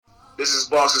This is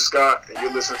Boston Scott, and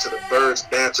you're listening to the Birds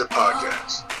Banter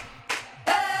Podcast.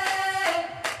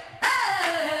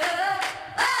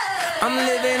 I'm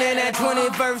living in that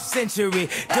 21st century,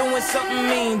 doing something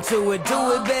mean to it.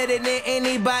 Do it better than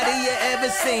anybody you ever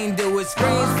seen do it.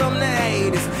 Screams from the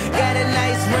haters, got a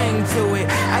nice ring to it.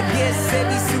 I guess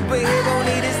every superhero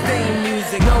need his theme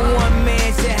music. No one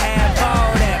man should have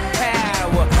all that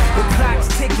power. The clock's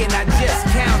ticking, I just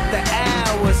count the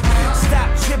hours.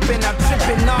 Stop tripping, I'm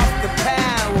tripping off the power.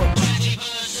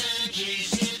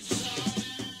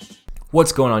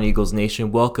 What's going on, Eagles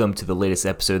Nation? Welcome to the latest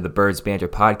episode of the Birds Banter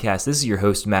Podcast. This is your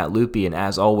host, Matt Lupi, and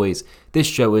as always, this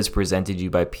show is presented to you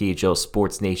by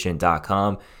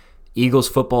PHLSportsNation.com. Eagles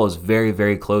football is very,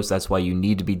 very close. That's why you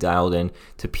need to be dialed in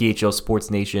to PHL Sports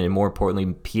Nation and more importantly,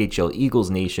 PHL Eagles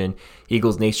Nation.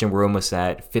 Eagles Nation, we're almost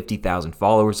at 50,000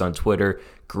 followers on Twitter.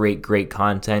 Great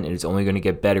content, and it's only going to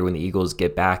get better when the Eagles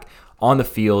get back on the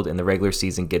field and the regular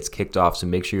season gets kicked off. So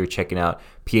make sure you're checking out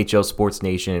PHL Sports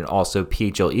Nation and also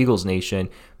PHL Eagles Nation.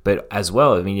 But as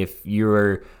well, I mean, if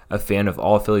you're a fan of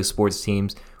all Philly sports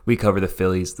teams, we cover the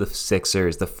Phillies, the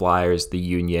Sixers, the Flyers, the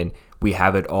Union. We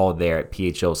have it all there at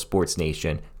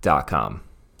PHLSportsNation.com.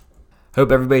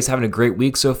 Hope everybody's having a great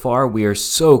week so far. We are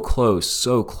so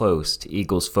close to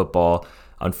Eagles football.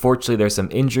 Unfortunately, there's some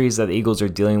injuries that the Eagles are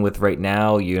dealing with right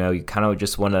now. You know, you kind of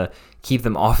just want to keep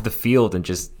them off the field and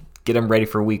just get them ready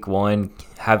for week one,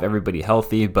 have everybody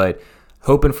healthy, but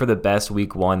hoping for the best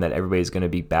week one that everybody's going to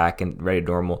be back and ready to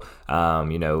normal.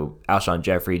 Alshon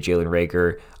Jeffrey, Jalen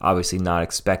Reagor, obviously not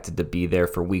expected to be there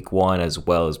for week one, as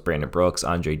well as Brandon Brooks,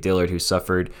 Andre Dillard, who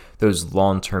suffered those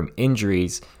long-term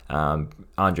injuries.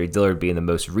 Andre Dillard being the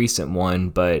most recent one,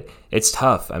 but it's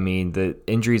tough. I mean, the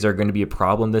injuries are going to be a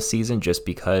problem this season just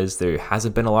because there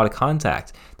hasn't been a lot of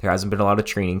contact. There hasn't been a lot of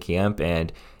training camp,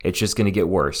 and it's just going to get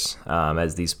worse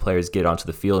as these players get onto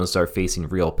the field and start facing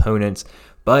real opponents.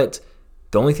 But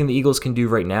the only thing the Eagles can do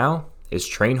right now is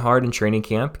train hard in training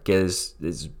camp, get as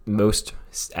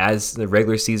the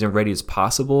regular season ready as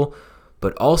possible,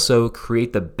 but also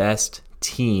create the best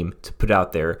team to put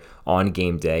out there on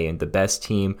game day and the best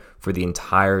team for the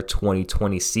entire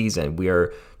 2020 season. We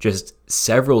are just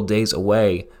several days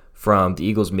away from the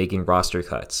Eagles making roster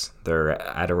cuts. They're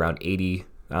at around 80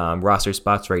 roster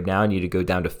spots right now, need to go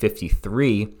down to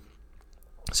 53.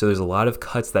 So there's a lot of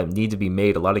cuts that need to be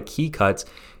made, a lot of key cuts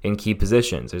in key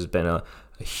positions. There's been a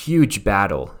huge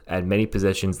battle at many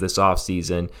positions this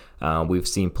offseason. We've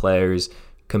seen players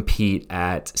compete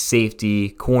at safety,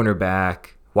 cornerback,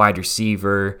 wide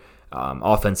receiver,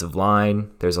 offensive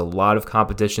line. There's a lot of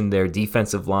competition there,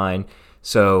 defensive line.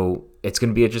 So it's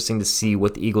going to be interesting to see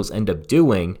what the Eagles end up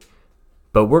doing.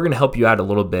 But we're going to help you out a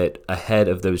little bit ahead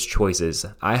of those choices.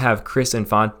 I have Chris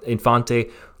Infante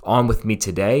on with me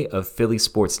today of Philly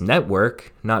Sports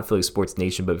Network, not Philly Sports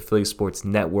Nation, but Philly Sports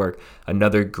Network,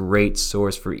 another great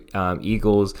source for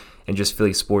Eagles and just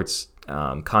Philly sports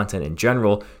content in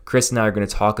general. Chris and I are going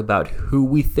to talk about who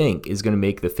we think is going to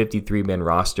make the 53-man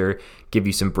roster, give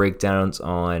you some breakdowns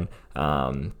on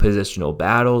positional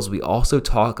battles. We also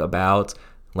talk about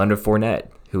Leonard Fournette,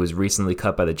 who was recently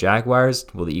cut by the Jaguars.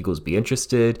 Will the Eagles be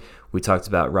interested? We talked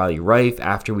about Riley Reiff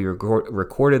after we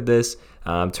recorded this.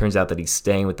 Turns out that he's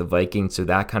staying with the Vikings, so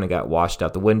that kind of got washed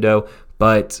out the window.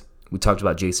 But we talked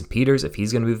about Jason Peters, if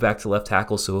he's going to move back to left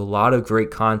tackle. So a lot of great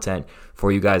content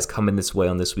for you guys coming this way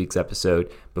on this week's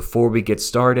episode. Before we get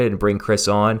started and bring Chris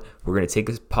on, we're going to take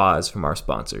a pause from our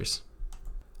sponsors.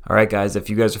 All right, guys, if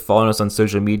you guys are following us on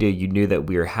social media, you knew that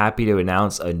we are happy to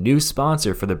announce a new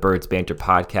sponsor for the Birds Banter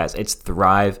Podcast. It's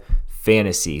Thrive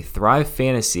Fantasy. Thrive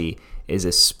Fantasy is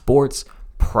a sports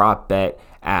prop bet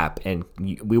app, and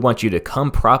we want you to come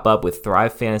prop up with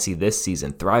Thrive Fantasy this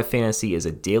season. Thrive Fantasy is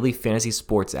a daily fantasy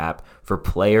sports app for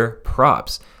player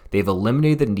props. They've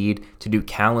eliminated the need to do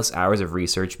countless hours of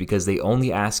research because they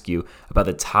only ask you about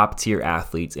the top tier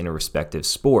athletes in a respective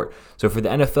sport. So for the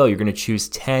NFL, you're going to choose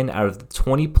 10 out of the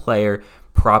 20 player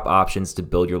prop options to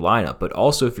build your lineup. But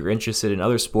also, if you're interested in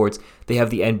other sports, they have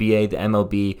the NBA, the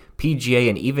MLB, PGA,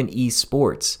 and even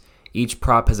esports. Each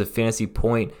prop has a fantasy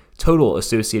point total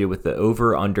associated with the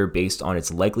over or under based on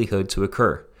its likelihood to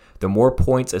occur. The more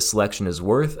points a selection is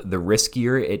worth, the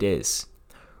riskier it is.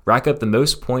 Rack up the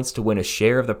most points to win a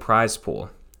share of the prize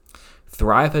pool.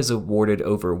 Thrive has awarded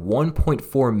over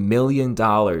 $1.4 million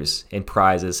in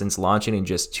prizes since launching in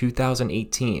just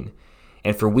 2018.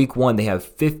 And for week one, they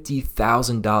have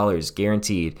 $50,000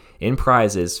 guaranteed in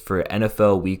prizes for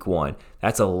NFL week one.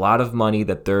 That's a lot of money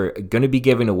that they're going to be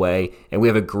giving away. And we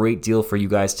have a great deal for you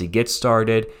guys to get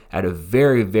started at a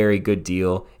very, very good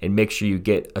deal. And make sure you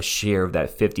get a share of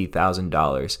that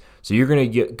 $50,000. So you're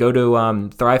going to go to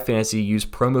Thrive Fantasy, use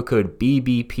promo code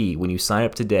BBP when you sign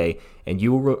up today, and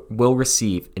you will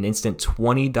receive an instant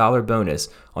 $20 bonus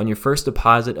on your first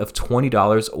deposit of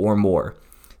 $20 or more.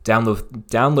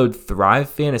 Download Thrive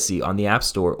Fantasy on the App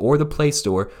Store or the Play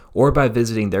Store, or by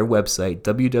visiting their website,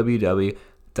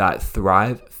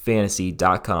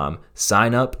 www.thrivefantasy.com.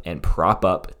 Sign up and prop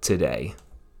up today.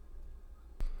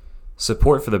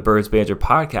 Support for the Birds Banter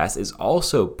podcast is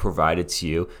also provided to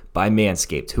you by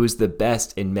Manscaped, who is the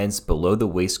best in men's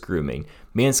below-the-waist grooming.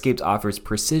 Manscaped offers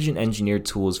precision-engineered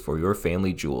tools for your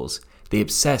family jewels. They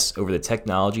obsess over the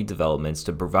technology developments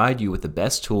to provide you with the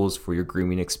best tools for your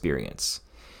grooming experience.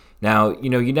 Now,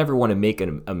 you never want to make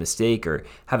a mistake or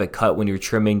have a cut when you're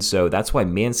trimming, so that's why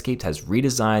Manscaped has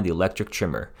redesigned the electric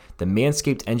trimmer. The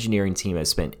Manscaped engineering team has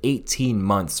spent 18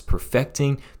 months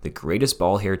perfecting the greatest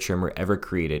ball hair trimmer ever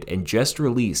created and just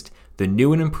released the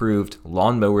new and improved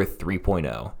Lawnmower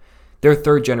 3.0. Their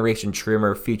third-generation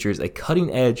trimmer features a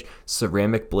cutting-edge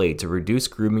ceramic blade to reduce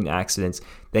grooming accidents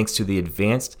thanks to the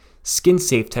advanced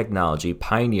skin-safe technology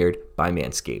pioneered by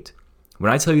Manscaped.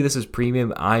 When I tell you this is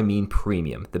premium, I mean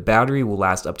premium. The battery will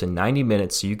last up to 90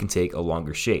 minutes so you can take a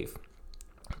longer shave.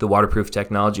 The waterproof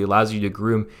technology allows you to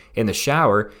groom in the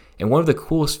shower, and one of the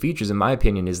coolest features in my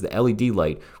opinion is the LED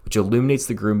light, which illuminates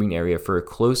the grooming area for a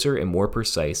closer and more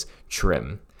precise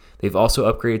trim. They've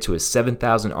also upgraded to a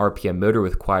 7,000 RPM motor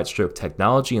with quiet stroke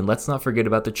technology, and let's not forget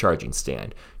about the charging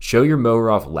stand. Show your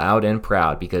mower off loud and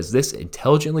proud because this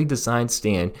intelligently designed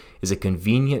stand is a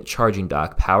convenient charging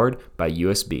dock powered by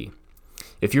USB.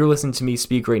 If you're listening to me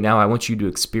speak right now, I want you to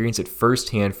experience it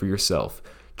firsthand for yourself.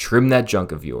 Trim that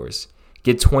junk of yours.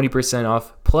 Get 20%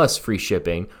 off plus free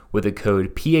shipping with the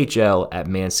code PHL at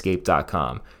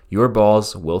manscaped.com. Your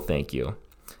balls will thank you.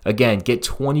 Again, get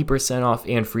 20% off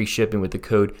and free shipping with the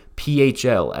code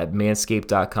PHL at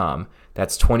manscaped.com.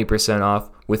 That's 20%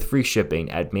 off with free shipping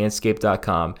at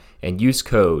manscaped.com and use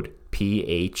code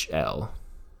PHL.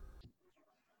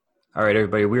 All right,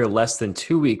 everybody, we are less than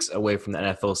 2 weeks away from the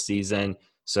NFL season.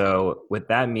 So what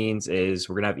that means is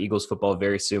we're going to have Eagles football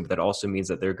very soon, but that also means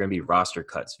that there are going to be roster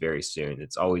cuts very soon.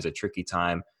 It's always a tricky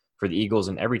time for the Eagles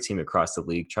and every team across the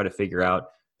league. Try to figure out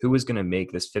who is going to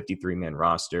make this 53-man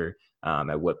roster,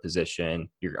 at what position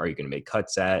are you going to make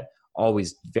cuts at.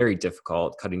 Always very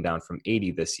difficult cutting down from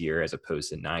 80 this year as opposed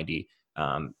to 90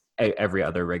 every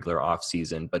other regular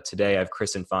offseason. But today I have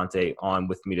Chris Infante on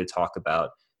with me to talk about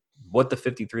what the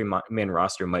 53-man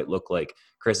roster might look like.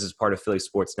 Chris is part of Philly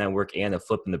Sports Network and the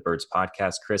Flipping the Birds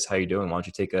podcast. Chris, how you doing? Why don't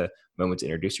you take a moment to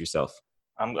introduce yourself?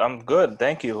 I'm good,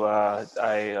 thank you. I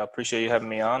appreciate you having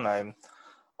me on. I'm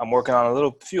working on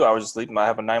a few hours of sleep. I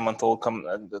have a 9-month-old come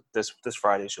this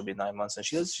Friday. She'll be 9 months, and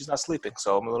she's not sleeping,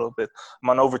 so I'm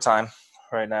on overtime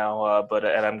right now. But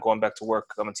I'm going back to work.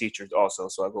 I'm a teacher also,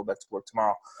 so I go back to work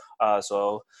tomorrow.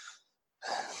 So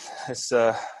it's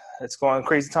going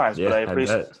crazy times. Yeah, but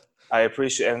I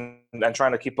appreciate and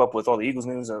trying to keep up with all the Eagles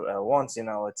news at once.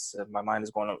 It's my mind is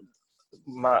going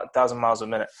 1,000 miles a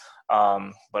minute.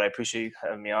 But I appreciate you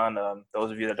having me on.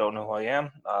 Those of you that don't know who I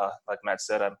am, like Matt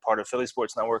said, I'm part of Philly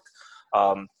Sports Network.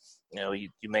 You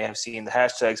may have seen the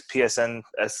hashtags PSN,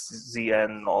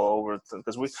 SZN all over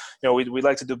because we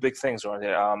like to do big things around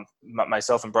here.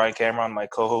 Myself and Brian Cameron, my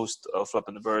co-host of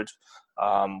Flipping the Birds,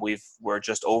 we're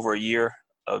just over a year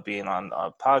of being on a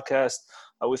podcast.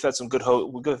 We've had some good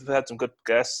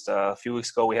guests. A few weeks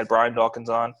ago, we had Brian Dawkins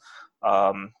on.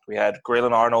 We had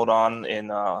Graylin Arnold on in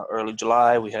early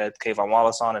July. We had Kayvon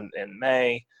Wallace on in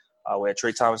May. We had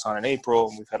Trey Thomas on in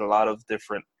April. We've had a lot of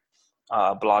different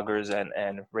bloggers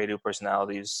and radio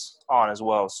personalities on as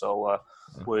well. So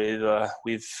we've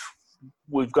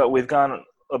gone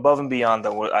above and beyond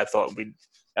than what I thought we'd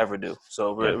ever do.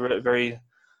 So we're very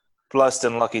blessed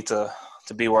and lucky to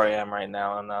be where I am right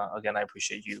now. And again, I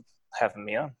appreciate you having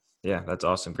me on. Yeah, that's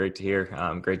awesome. Great to hear.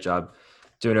 Great job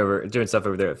doing stuff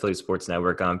over there at Philly Sports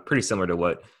Network. Pretty similar to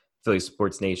what Philly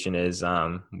Sports Nation is,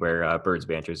 where Birds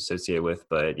Banter is associated with.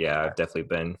 But yeah, I've definitely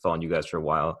been following you guys for a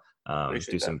while.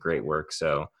 Do some great work.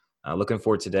 So looking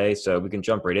forward today. So we can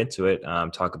jump right into it.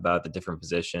 Talk about the different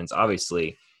positions.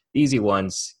 Obviously, the easy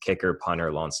ones: kicker,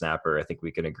 punter, long snapper. I think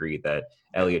we can agree that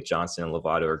Elliott, Johnson, and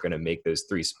Lovato are going to make those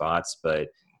 3 spots. But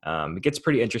it gets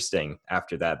pretty interesting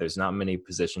after that. There's not many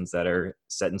positions that are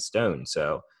set in stone.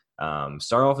 So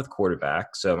start off with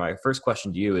quarterback. So my first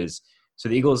question to you is, so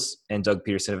the Eagles and Doug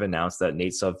Peterson have announced that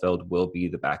Nate Sudfeld will be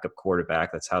the backup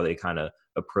quarterback. That's how they kind of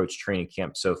approach training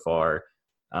camp so far.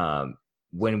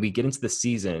 When we get into the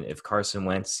season, if Carson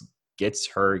Wentz gets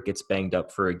hurt, gets banged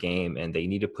up for a game, and they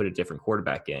need to put a different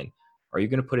quarterback in, are you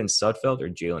going to put in Sudfeld or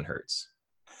Jalen Hurts?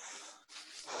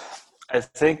 I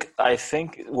think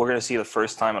we're going to see the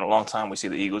first time in a long time we see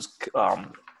the Eagles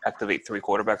activate 3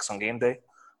 quarterbacks on game day.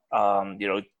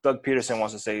 Doug Peterson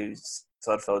wants to say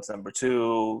Sudfeld's number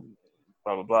 2,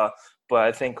 blah blah blah, but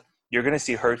I think you're going to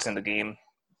see Hurts in the game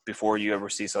before you ever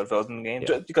see Sudfeld in the game,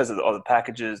 just because of all the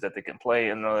packages that they can play.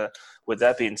 And with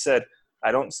that being said,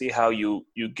 I don't see how you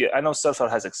get. I know Sudfeld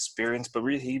has experience, but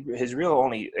his real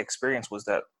only experience was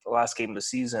that last game of the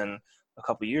season a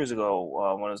couple of years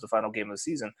ago when it was the final game of the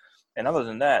season. And other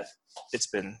than that, it's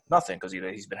been nothing because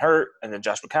either he's been hurt, and then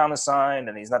Josh McCown is signed,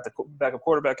 and he's not the backup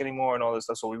quarterback anymore, and all this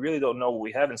stuff. So we really don't know what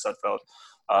we have in Sudfeld.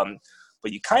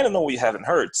 But you kind of know what you have in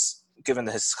Hurts, given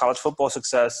his college football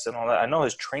success and all that. I know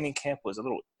his training camp was a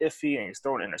little iffy, and he's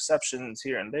throwing interceptions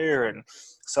here and there. And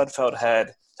Sudfeld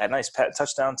had that nice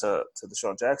touchdown to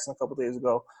Deshaun Jackson a couple of days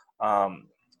ago.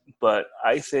 But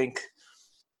I think,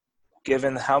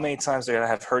 given how many times they're going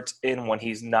to have Hurts in when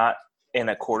he's not in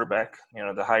a quarterback,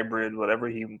 the hybrid,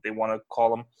 whatever they want to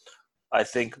call him, I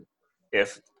think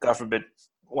if, God forbid,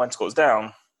 Wentz goes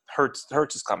down, Hurts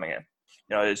is coming in.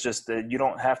 It's just that you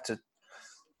don't have to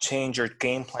change your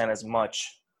game plan as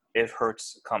much if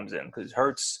Hurts comes in, because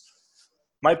Hurts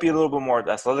might be a little bit more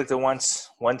athletic than Wentz.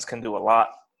 Wentz can do a lot.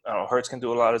 Hurts can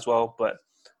do a lot as well, but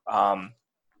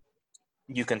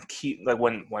you can keep, like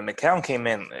when McCown came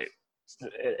in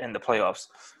the playoffs,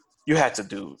 you had to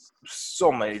do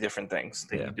so many different things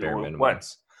that you do with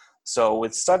Wentz. So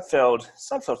with Sudfeld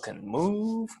can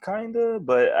move kind of,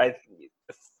 but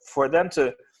for them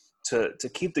to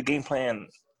keep the game plan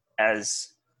as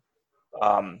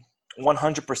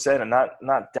 100% and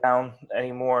not down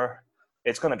anymore,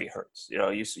 it's going to be Hurts.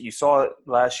 You saw it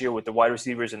last year with the wide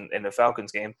receivers in the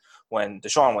Falcons game when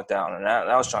Deshaun went down and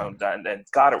Alshon down and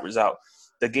Goddard was out.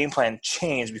 The game plan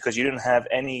changed because you didn't have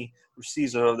any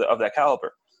receivers of that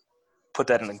caliber. Put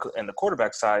that in the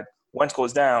quarterback side. Wentz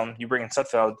goes down, you bring in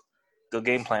Sudfeld, the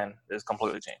game plan is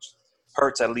completely changed.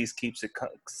 Hurts at least keeps it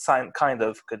kind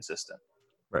of consistent.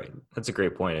 Right. That's a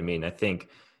great point. I mean, I think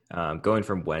going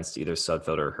from Wentz to either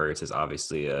Sudfeld or Hurts is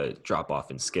obviously a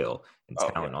drop-off in skill and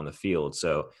talent on the field.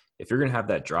 So if you're going to have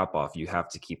that drop-off, you have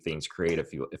to keep things creative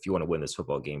if you want to win this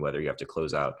football game, whether you have to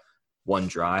close out one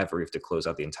drive or you have to close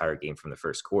out the entire game from the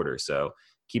first quarter. So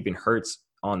keeping Hurts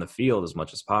on the field as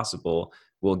much as possible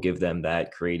will give them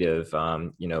that creative,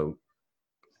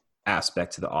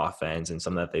 aspect to the offense, and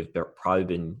something that they've probably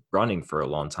been running for a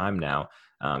long time now,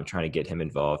 trying to get him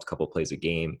involved a couple of plays a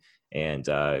game and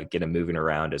get him moving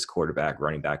around as quarterback,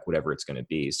 running back, whatever it's going to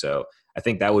be. So I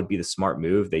think that would be the smart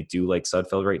move. They do like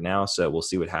Sudfeld right now, so we'll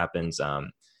see what happens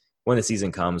when the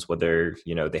season comes, whether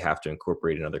they have to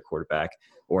incorporate another quarterback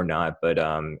or not. But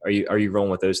are you rolling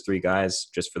with those 3 guys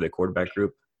just for the quarterback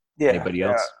group? Yeah. Anybody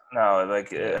else? No,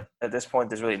 at this point,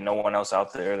 there's really no one else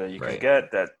out there that you can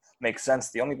get that makes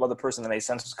sense. The only other person that made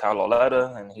sense was Kyle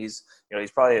Lauletta, and he's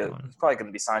probably going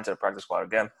to be signed to the practice squad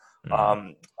again.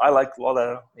 Mm-hmm. I like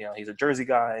Lauletta. He's a Jersey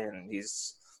guy, and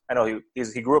I know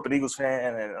he grew up an Eagles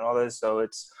fan and all this, so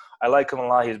I like him a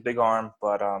lot. He's a big arm,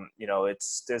 but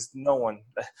there's no one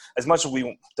as much as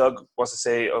Doug wants to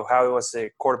say, or Howie wants to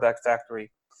say, quarterback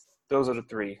factory. Those are the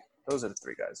 3. Those are the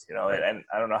 3 guys, and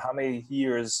I don't know how many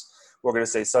years we're going to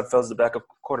say Sudfeld's the backup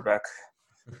quarterback.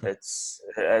 It's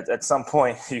at some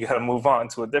point you got to move on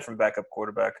to a different backup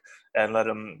quarterback and let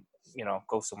him,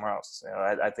 go somewhere else.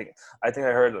 I think I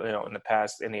heard, in the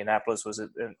past, Indianapolis was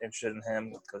interested in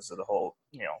him because of the whole,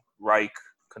 Reich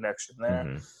connection there.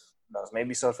 Mm-hmm.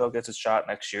 Maybe Sudfeld gets a shot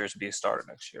next year to be a starter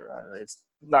next year. It's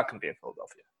not going to be in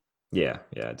Philadelphia.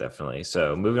 Yeah, definitely.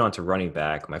 So moving on to running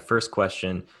back, my first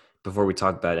question before we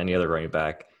talk about any other running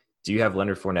back, do you have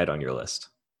Leonard Fournette on your list?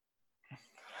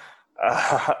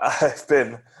 I've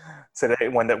been today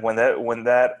when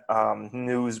that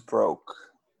news broke,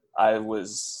 I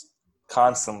was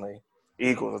constantly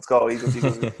Eagles. Let's go Eagles.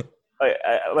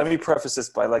 Let me preface this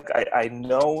by I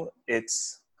know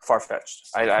it's far-fetched.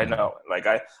 I know.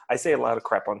 I say a lot of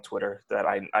crap on Twitter that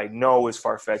I know is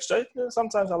far-fetched.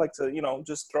 Sometimes I like to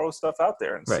just throw stuff out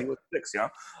there and see what sticks.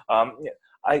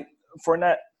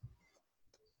 Fournette,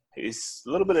 he's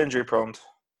a little bit injury prone.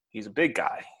 He's a big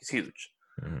guy. He's huge.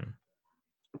 Mm-hmm.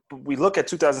 But we look at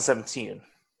 2017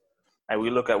 and we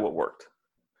look at what worked.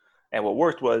 And what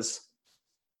worked was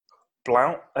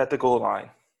Blount at the goal line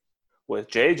with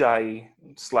Jay Ajayi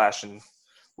slashing,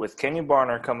 with Kenyon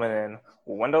Barner coming in,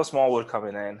 with Wendell Smallwood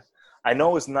coming in. I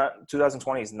know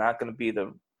 2020 is not going to be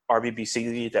the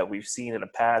RBBC that we've seen in the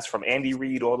past, from Andy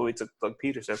Reid all the way to Doug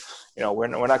Peterson. We're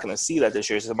not going to see that this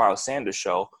year. It's a Miles Sanders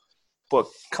show. But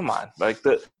come on,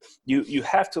 you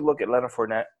have to look at Leonard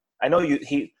Fournette. I know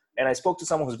and I spoke to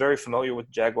someone who's very familiar with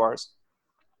the Jaguars,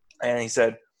 and he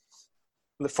said,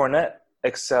 Fournette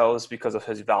excels because of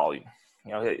his volume.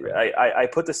 You know, I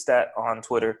put the stat on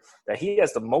Twitter that he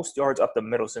has the most yards up the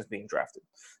middle since being drafted.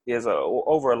 He has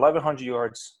over 1,100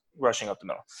 yards rushing up the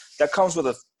middle. That comes with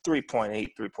a 3.8,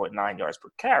 3.9 yards per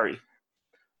carry,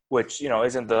 which, you know,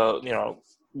 isn't the, you know,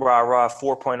 rah-rah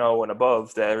 4.0 and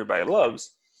above that everybody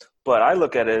loves. But I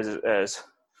look at it as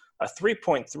a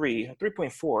 3.3,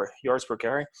 3.4 yards per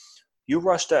carry. You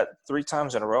rush that 3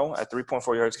 times in a row at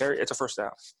 3.4 yards carry, it's a first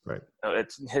down. Right.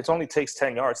 It only takes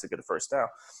 10 yards to get a first down.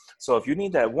 So if you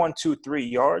need that 1, 2, 3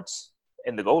 yards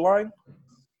in the goal line,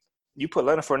 you put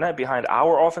Leonard Fournette behind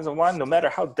our offensive line, no matter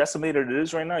how decimated it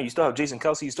is right now. You still have Jason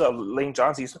Kelce. You still have Lane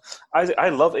Johnson. I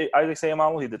love Isaac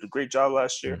Seumalo. He did a great job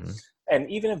last year. Mm-hmm. And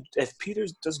even if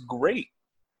Peters does great,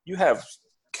 you have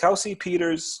Kelce,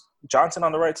 Peters, Johnson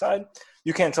on the right side.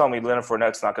 You can't tell me Leonard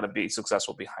Fournette's not going to be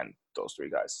successful behind those 3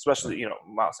 guys, especially, you know,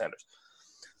 Miles Sanders.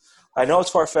 I know it's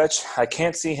far-fetched. I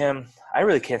can't see him. I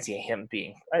really can't see him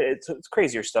being – it's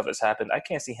crazier stuff that's happened. I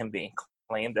can't see him being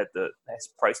claimed at his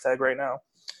price tag right now.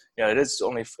 You know, it's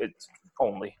 $4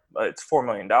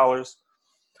 million.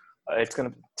 It's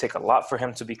going to take a lot for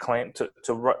him to be claimed.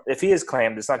 If he is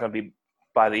claimed, it's not going to be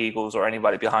by the Eagles or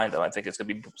anybody behind them. I think it's going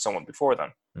to be someone before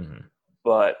them. Mm-hmm.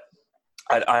 But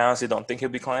I honestly don't think he'll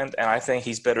be claimed, and I think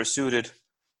he's better suited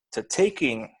to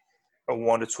taking a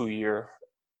 $1 to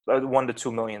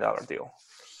 $2 million deal,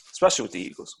 especially with the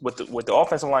Eagles, with the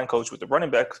offensive line coach, with the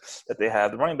running back that they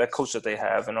have, the running back coach that they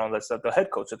have, and all that stuff, the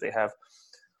head coach that they have.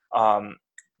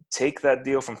 Take that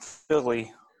deal from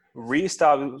Philly,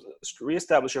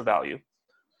 reestablish your value,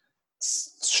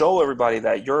 show everybody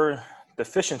that your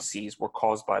deficiencies were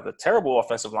caused by the terrible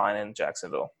offensive line in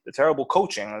Jacksonville, the terrible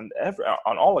coaching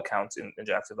on all accounts in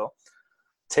Jacksonville.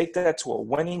 Take that to a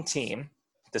winning team,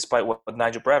 despite what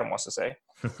Nigel Bradham wants to say.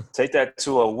 Take that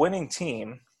to a winning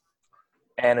team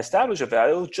and establish a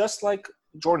value just like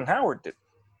Jordan Howard did.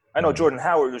 I know Jordan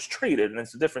Howard was traded, and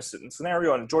it's a different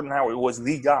scenario, and Jordan Howard was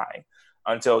the guy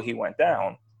until he went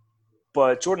down.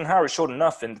 But Jordan Howard showed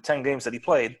enough in the 10 games that he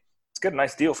played to get a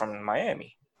nice deal from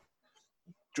Miami.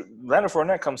 Leonard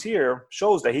Fournette comes here,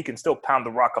 shows that he can still pound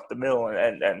the rock up the middle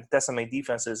and decimate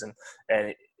defenses.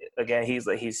 And again, he's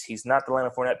not the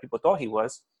Leonard Fournette people thought he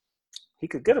was. He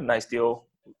could get a nice deal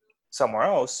somewhere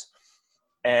else.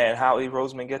 And Howie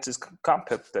Roseman gets his comp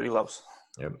pick that he loves.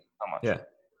 Yep. So much. Yeah,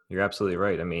 you're absolutely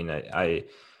right. I mean, I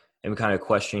am kind of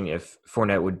questioning if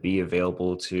Fournette would be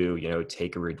available to, you know,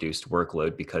 take a reduced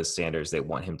workload because Sanders, they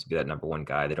want him to be that number one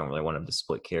guy. They don't really want him to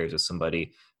split carries with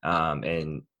somebody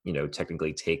and, you know,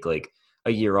 technically take like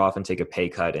a year off and take a pay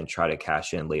cut and try to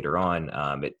cash in later on.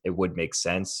 It would make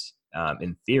sense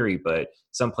in theory, but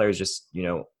some players just, you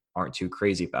know, aren't too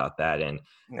crazy about that. And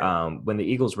when the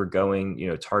Eagles were going, you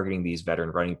know, targeting these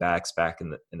veteran running backs back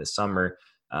in the summer,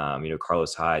 you know,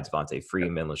 Carlos Hyde, Devontae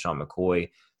Freeman, LaShawn McCoy,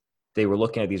 they were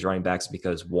looking at these running backs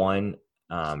because one,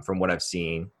 from what I've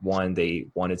seen, one, they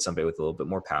wanted somebody with a little bit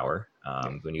more power.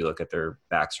 When you look at their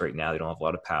backs right now, they don't have a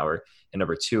lot of power. And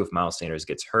number 2, if Miles Sanders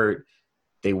gets hurt,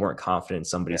 they weren't confident in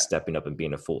somebody stepping up and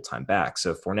being a full-time back.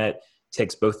 So Fournette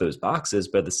ticks both those boxes,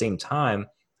 but at the same time,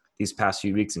 these past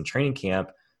few weeks in training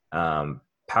camp,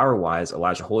 power-wise,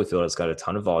 Elijah Holyfield has got a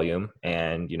ton of volume,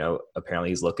 and, you know, apparently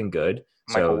he's looking good.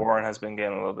 Michael Warren has been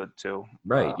getting a little bit too.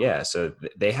 Right, yeah. So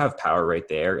they have power right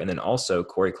there. And then also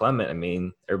Corey Clement, I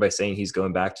mean, everybody's saying he's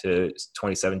going back to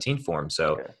 2017 form.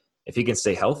 So if he can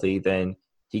stay healthy, then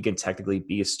he can technically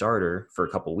be a starter for a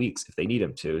couple weeks if they need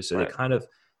him to. So they kind of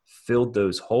filled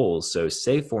those holes. So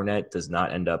say Fournette does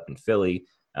not end up in Philly,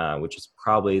 which is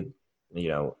probably, you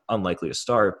know, unlikely to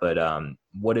start. But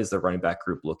what is the running back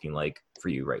group looking like for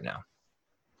you right now?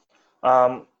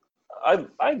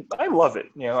 I love it.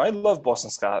 You know, I love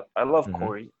Boston Scott. I love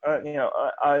Corey. You know,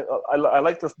 I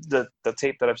like the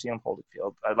tape that I've seen on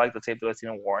Holyfield. I like the tape that I've seen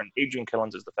on Warren. Adrian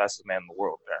Killins is the fastest man in the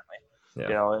world, apparently. Yeah.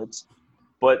 You know,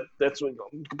 but that's what,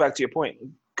 back to your point.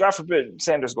 God forbid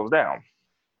Sanders goes down.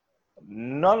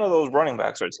 None of those running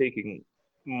backs are taking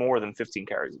more than 15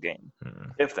 carries a game,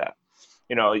 if that.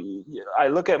 You know, I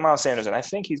look at Miles Sanders, and I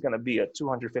think he's going to be a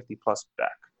 250-plus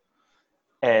back.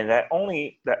 And that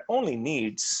only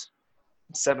needs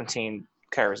 17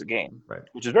 carries a game,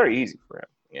 which is very easy for him.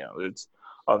 You know, it's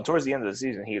towards the end of the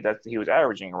season, he was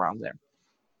averaging around there.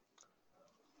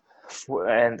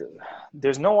 And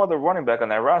there's no other running back on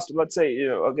that roster. Let's say, you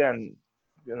know, again,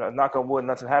 you know, knock on wood,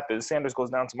 nothing happens. Sanders goes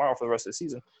down tomorrow for the rest of the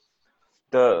season.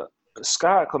 The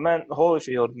Scott, Clement,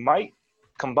 Holyfield might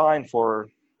combine for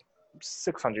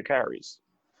 600 carries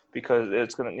because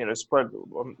it's going to, you know, spread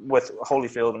with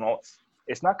Holyfield and all.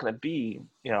 It's not going to be,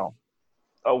 you know,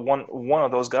 one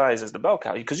of those guys as the bell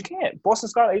cow because you can't. Boston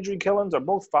Scott, Adrian Killins are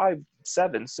both 5'7",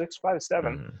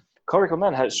 6'5'7", Corey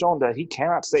Clement has shown that he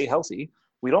cannot stay healthy.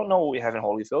 We don't know what we have in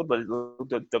Holyfield, but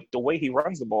the way he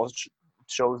runs the ball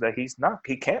shows that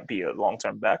he can't be a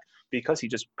long-term back because he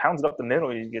just pounds it up the middle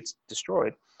and he gets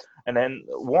destroyed. And then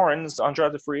Warren's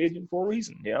undrafted free agent for a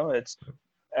reason,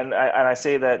 and I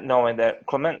say that knowing that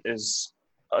Clement is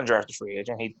undrafted free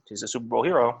agent. He's a Super Bowl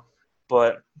hero,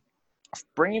 but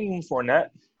bringing in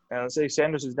Fournette, and let's say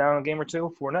Sanders is down a game or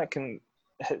two, Fournette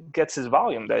gets his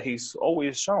volume that he's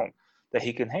always shown that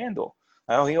he can handle.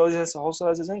 I know he also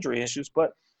has his injury issues,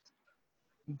 but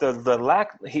the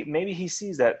lack maybe he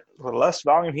sees that the less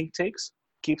volume he takes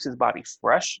keeps his body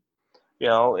fresh.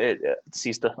 It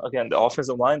sees the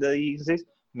offensive line that he sees.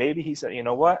 Maybe he said, you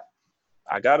know what,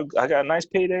 I got a nice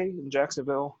payday in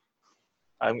Jacksonville.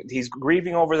 He's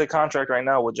grieving over the contract right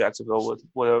now with Jacksonville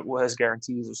with his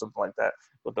guarantees or something like that,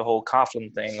 with the whole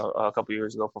Coughlin thing a couple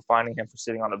years ago for finding him for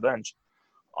sitting on the bench.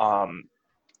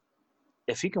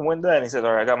 If he can win that and he says,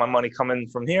 all right, I got my money coming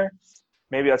from here,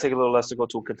 maybe I'll take a little less to go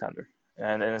to a contender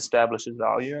and establish his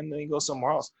value, and then he goes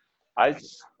somewhere else. I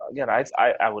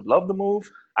would love the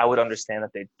move. I would understand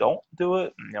if they don't do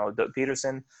it.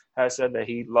 Peterson has said that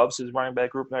he loves his running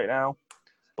back group right now.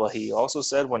 But he also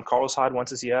said when Carlos Hyde went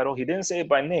to Seattle, he didn't say it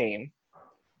by name.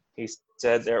 He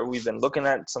said we've been looking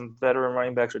at some veteran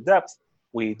running backs for depth.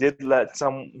 We did let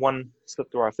someone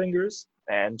slip through our fingers,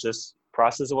 and just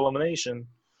process of elimination,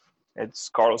 it's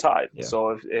Carlos Hyde. Yeah.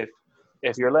 So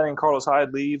if you're letting Carlos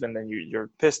Hyde leave and then you're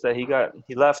pissed that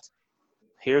he left,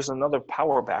 here's another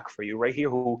power back for you right here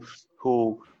who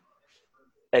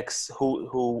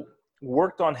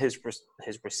worked on his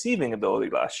receiving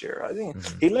ability last year. I think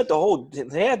he led the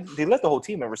whole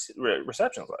team in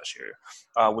receptions last year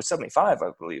with 75, I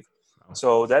believe.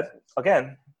 So that,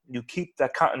 again, you keep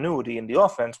that continuity in the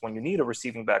offense when you need a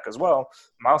receiving back as well.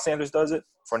 Miles Sanders does it.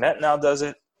 Fournette now does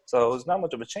it. So it's not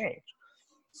much of a change.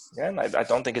 Again, I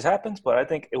don't think it happens, but I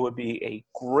think it would be a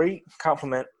great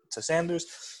compliment to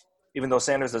Sanders, even though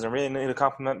Sanders doesn't really need a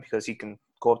compliment because he can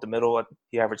go up the middle.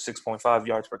 He averaged 6.5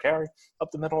 yards per carry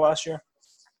up the middle last year.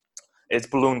 It's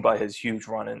ballooned by his huge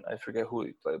run, and I forget who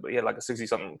he played, but he had like a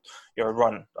 60-something yard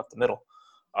run up the middle.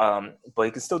 But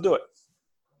he can still do it.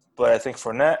 But I think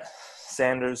Fournette,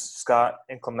 Sanders, Scott,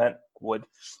 and Clement would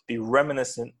be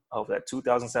reminiscent of that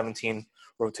 2017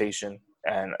 rotation,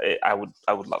 and I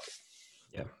would love it.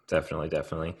 Yeah, definitely.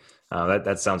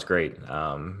 That sounds great.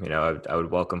 I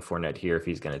would welcome Fournette here if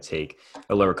he's going to take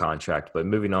a lower contract. But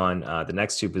moving on, the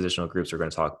next two positional groups we're going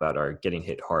to talk about are getting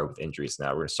hit hard with injuries.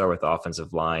 Now we're going to start with the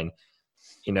offensive line.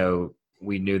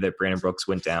 We knew that Brandon Brooks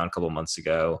went down a couple months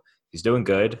ago. He's doing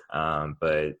good,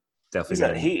 but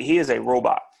definitely he is a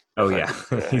robot. Oh yeah,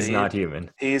 he's not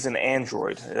human. He is an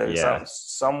android.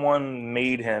 Someone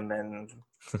made him, and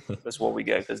that's what we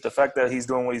get. Because the fact that he's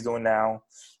doing what he's doing now,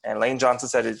 and Lane Johnson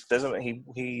said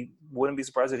he wouldn't be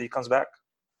surprised if he comes back.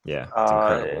 Yeah,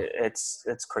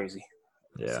 it's crazy.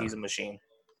 Yeah, he's a machine.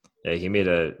 Yeah, he made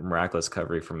a miraculous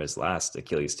recovery from his last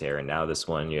Achilles tear, and now this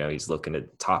one, he's looking to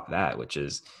top that, which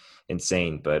is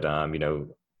insane. But a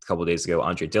couple of days ago,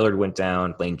 Andre Dillard went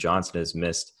down. Lane Johnson has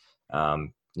missed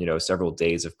several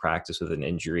days of practice with an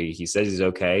injury. He says he's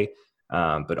okay,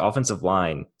 but offensive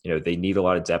line, they need a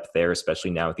lot of depth there,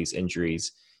 especially now with these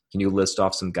injuries. Can you list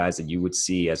off some guys that you would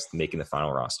see as making the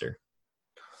final roster?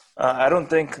 I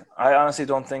honestly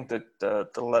don't think that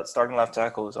the starting left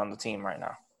tackle is on the team right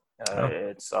now.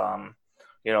 It's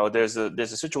there's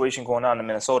a situation going on in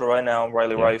Minnesota right now.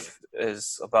 Riley Reiff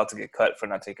is about to get cut for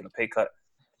not taking a pay cut.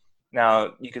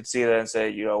 Now you could see that and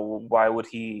say, why would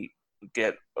he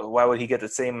get the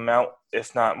same amount,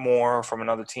 if not more, from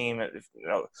another team?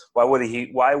 Why would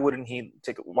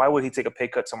he take a pay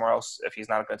cut somewhere else if he's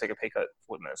not going to take a pay cut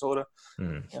with Minnesota?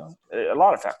 A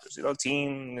lot of factors.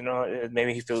 Team.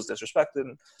 Maybe he feels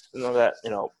disrespected.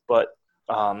 But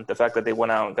the fact that they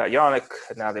went out and got Yannick,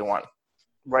 and now they want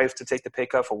Reiff to take the pay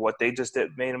cut for what they just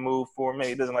made a move for. Maybe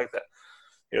he doesn't like that.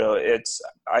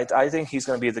 I think he's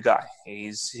going to be the guy.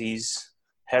 He's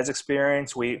has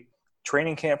experience.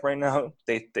 Training camp right now,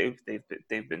 they've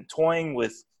been toying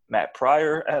with Matt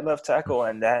Pryor at left tackle,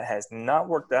 and that has not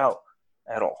worked out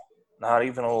at all. Not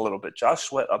even a little bit. Josh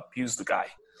Sweat abused the guy.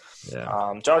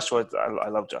 Yeah. Josh Sweat, I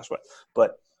love Josh Sweat,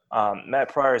 but Matt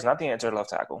Pryor is not the answer at left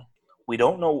tackle. We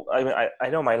don't know. I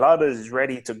know Mailata is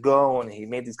ready to go, and he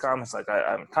made these comments like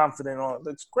I'm confident on it.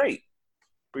 That's great,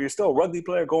 but you're still a rugby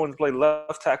player going to play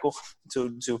left tackle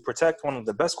to protect one of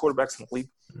the best quarterbacks in the league.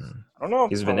 I don't know.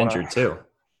 He's been injured too.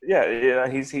 Yeah,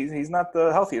 he's not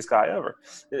the healthiest guy ever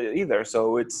either.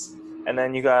 So and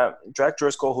then you got Jack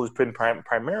Driscoll, who's been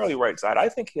primarily right side. I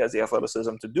think he has the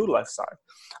athleticism to do left side.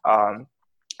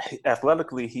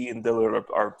 Athletically, he and Dillard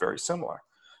are very similar.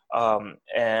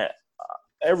 And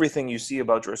everything you see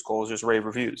about Driscoll is just rave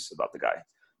reviews about the guy.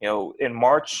 In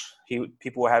March,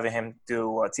 people were having him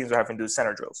do teams were having him do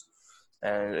center drills,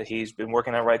 and he's been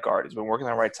working at right guard. He's been working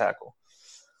at right tackle.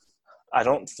 I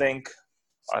don't think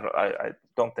I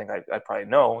probably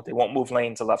know they won't move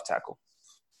Lane to left tackle.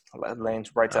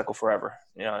 Lane's right tackle forever.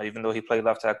 Even though he played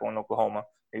left tackle in Oklahoma,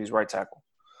 he's right tackle.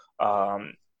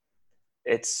 I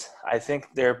think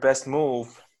their best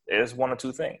move is one of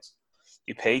two things.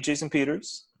 You pay Jason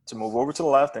Peters to move over to the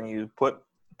left, and you put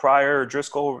Pryor or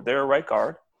Driscoll there right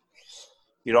guard.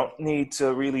 You don't need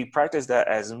to really practice that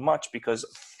as much because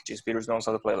Jason Peters knows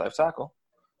how to play left tackle.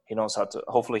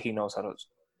 Hopefully he knows how to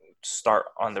start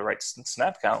on the right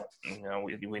snap count.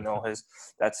 We know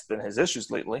that's been his issues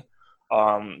lately.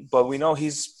 But we know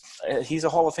he's a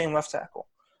Hall of Fame left tackle.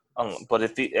 But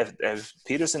if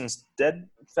Peterson's dead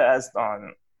fast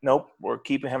on nope, we're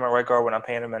keeping him at right guard, we're not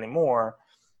paying him anymore,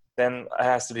 then it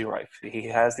has to be Rife. He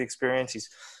has the experience.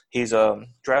 He's a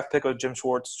draft pick of Jim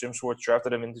Schwartz. Jim Schwartz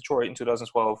drafted him in Detroit in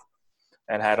 2012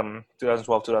 and had him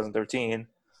 2012, 2013.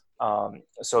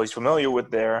 So he's familiar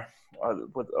with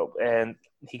and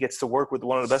he gets to work with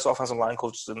one of the best offensive line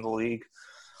coaches in the league.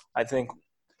 I think,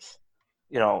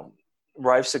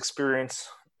 Rife's experience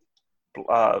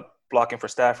blocking for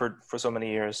Stafford for so many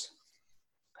years.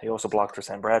 He also blocked for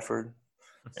Sam Bradford,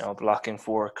 blocking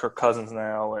for Kirk Cousins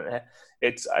now. And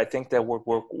I think that would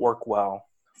work well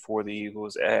for the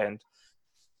Eagles. And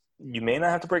you may not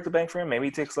have to break the bank for him. Maybe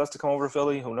it takes less to come over to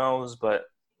Philly. Who knows? But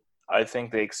I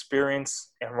think the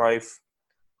experience in Rife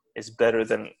is better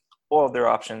than all of their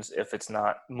options if it's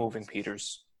not moving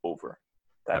Peters over.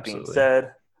 That Absolutely. being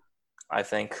said, I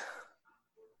think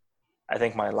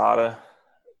Mailata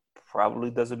probably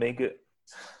doesn't make it.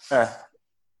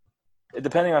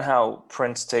 Depending on how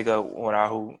Prince Tega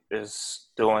Wanahu is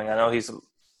doing, I know he's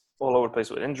all over the place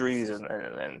with injuries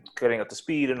and getting up to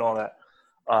speed and all that.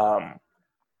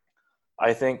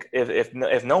 I think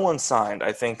if no one's signed,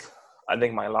 I think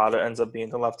Mailata ends up being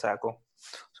the left tackle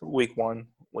for week 1,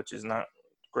 which is not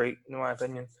great in my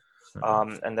opinion.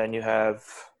 And then you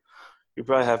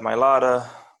probably have Mailata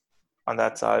on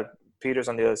that side, Peters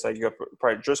on the other side. You got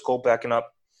probably Driscoll backing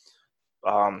up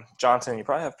Johnson. You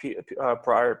probably have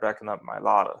Pryor backing up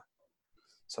Mailata.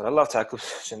 So that left tackle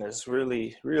position is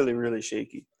really, really, really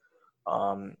shaky.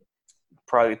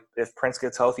 Probably if Prince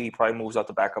gets healthy, he probably moves out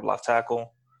the backup left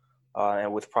tackle,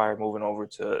 and with Pryor moving over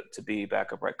to be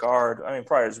backup right guard. I mean,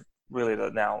 Pryor's really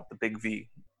the big V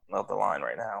of the line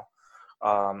right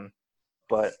now,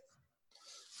 but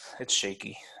it's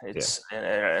shaky.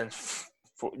 And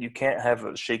you can't have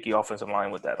a shaky offensive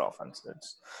line with that offense.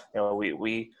 It's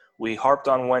we harped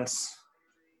on Wentz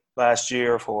last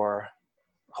year for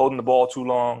holding the ball too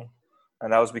long,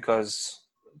 and that was because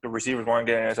the receivers weren't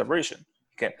getting any separation.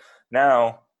 Okay,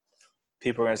 now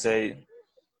people are going to say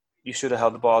you should have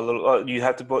held the ball a little. You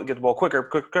have to get the ball quicker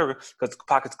because the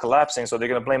pocket's collapsing. So they're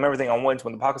going to blame everything on Wentz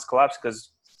when the pocket's collapsing because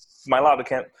Mailata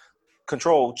can't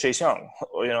control Chase Young.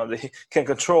 They can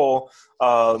control.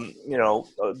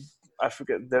 I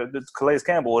forget the Calais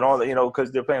Campbell and all that.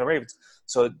 Because they're playing the Ravens.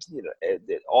 So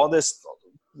all this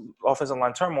offensive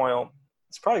line turmoil,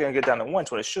 it's probably going to get down to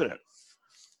Wentz when it shouldn't.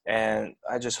 And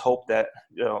I just hope that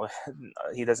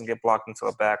he doesn't get blocked into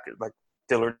the back like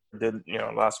Dillard did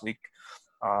last week.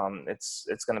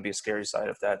 It's going to be a scary sight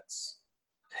if that's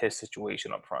his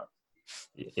situation up front.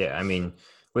 Yeah, I mean,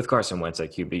 with Carson Wentz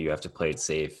at QB, you have to play it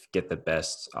safe, get the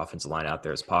best offensive line out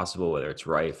there as possible, whether it's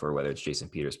Rife or whether it's Jason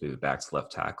Peters moving back to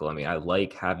left tackle. I mean, I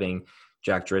like having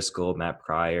Jack Driscoll, Matt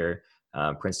Pryor,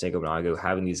 Prince Tega Wanahu,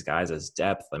 having these guys as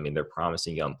depth. I mean, they're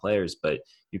promising young players, but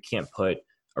you can't put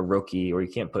a rookie or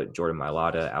you can't put Jordan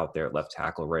Mailata out there at left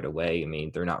tackle right away. I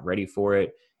mean, they're not ready for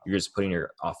it. You're just putting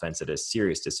your offense at a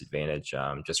serious disadvantage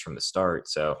just from the start.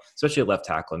 So especially at left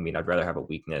tackle, I mean, I'd rather have a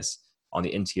weakness on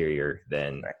the interior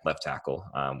than left tackle,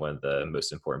 one of the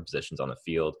most important positions on the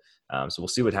field. So we'll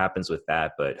see what happens with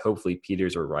that, but hopefully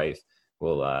Peters or Rife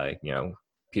will,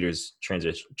 Peters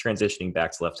transitioning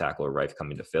back to left tackle or Rife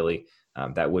coming to Philly.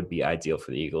 That would be ideal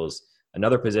for the Eagles.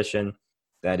 Another position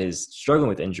that is struggling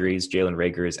with injuries, Jalen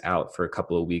Reagor is out for a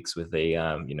couple of weeks with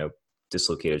a,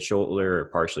 dislocated shoulder or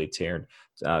partially torn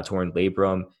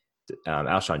labrum.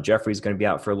 Alshon Jeffrey is going to be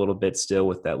out for a little bit still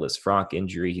with that Liz Frank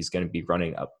injury. He's going to be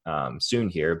running up soon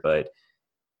here, but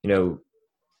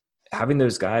having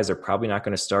those guys are probably not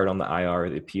going to start on the IR or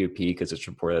the PUP because it's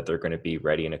reported that they're going to be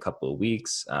ready in a couple of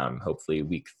weeks. Hopefully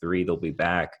week 3 they'll be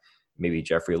back. Maybe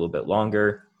Jeffrey a little bit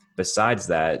longer. Besides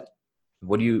that,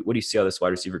 what do you see out of this wide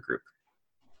receiver group?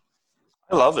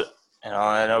 I love it.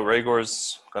 I know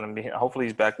Reagor's going to be – hopefully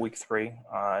he's back week 3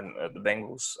 and the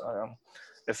Bengals.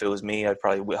 if it was me, I'd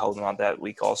probably hold him on that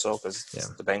week also because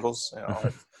the Bengals,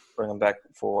 bring him back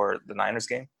for the Niners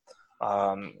game.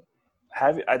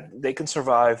 They can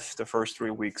survive the first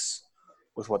 3 weeks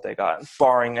with what they got,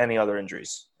 barring any other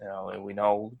injuries. And we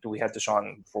know we had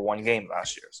Deshaun for 1 game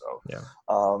last year.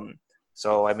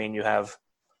 So I mean, you have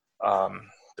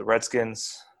the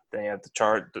Redskins, then you have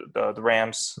the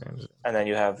Rams, and then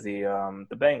you have the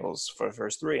Bengals for the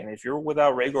first 3. And if you're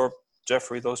without Rager,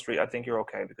 Jeffrey, those 3, I think you're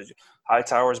okay because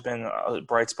Hightower's been a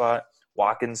bright spot.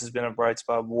 Watkins has been a bright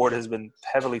spot. Ward has been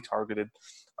heavily targeted.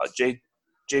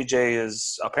 JJ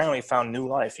has apparently found new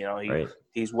life.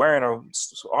 He's wearing an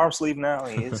arm sleeve now.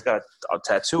 He's got a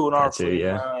tattoo in arm sleeve.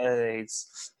 Yeah.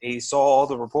 He saw all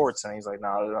the reports and he's like,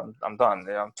 "No, I'm done."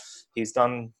 He's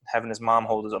done having his mom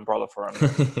hold his umbrella for him.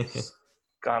 He's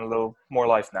got a little more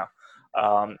life now.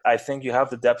 I think you have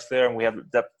the depth there, and we have the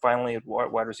depth finally at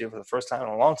wide receiver for the first time in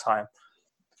a long time.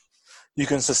 You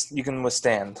can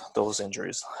withstand those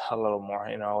injuries a little more.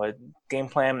 Game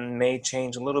plan may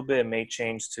change a little bit. It may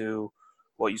change to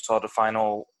what you saw the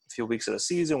final few weeks of the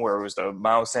season, where it was the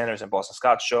Miles Sanders and Boston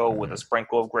Scott show with a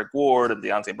sprinkle of Greg Ward and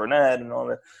Deontay Burnett and all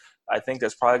that. I think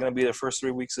that's probably going to be the first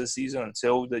 3 weeks of the season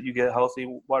until that you get healthy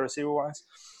wide receiver wise.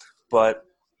 But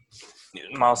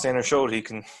Miles Sanders showed he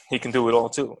can do it all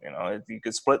too. You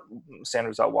could split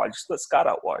Sanders out wide, you split Scott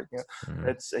out wide.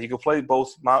 You could play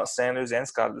both Miles Sanders and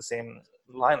Scott in the same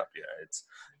lineup.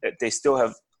 They still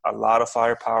have a lot of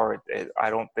firepower. I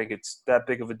don't think it's that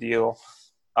big of a deal.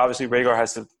 Obviously, Rager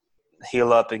has to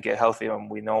heal up and get healthy,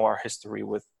 and we know our history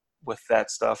with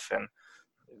that stuff and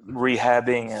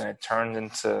rehabbing, and it turned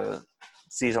into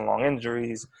season-long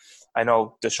injuries. I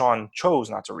know Deshaun chose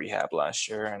not to rehab last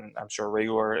year, and I'm sure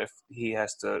Rager, if he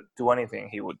has to do anything,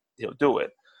 he'll do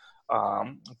it.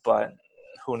 But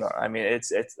who knows? I mean,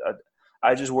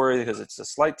 I just worry because it's a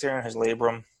slight tear in his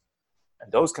labrum,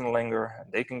 and those can linger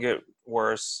and they can get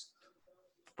worse.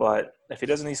 But if he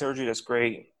doesn't need surgery, that's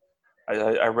great.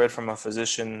 I read from a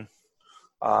physician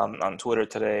on Twitter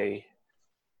today.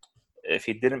 If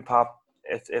he didn't pop,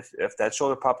 if that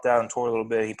shoulder popped out and tore a little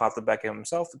bit, he popped it back in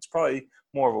himself. It's probably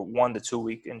more of a 1 to 2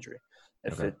 week injury.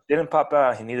 If it didn't pop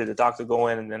out, he needed a doctor to go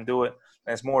in and then do it.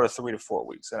 And it's more to 3 to 4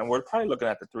 weeks, and we're probably looking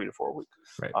at the 3 to 4 week.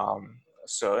 Right.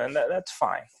 And that's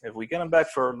fine. If we get him back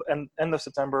for end of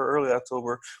September, early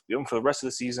October, we have him for the rest of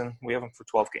the season. We have him for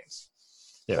 12 games.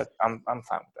 Yeah, I'm fine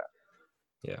with that.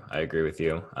 Yeah, I agree with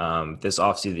you. This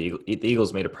offseason, the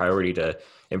Eagles made a priority to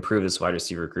improve this wide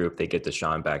receiver group. They get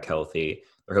Deshaun back healthy.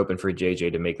 They're hoping for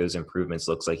JJ to make those improvements.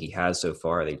 Looks like he has so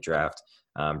far. They draft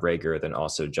Rager, then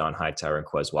also John Hightower and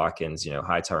Quez Watkins.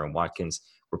 Hightower and Watkins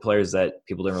were players that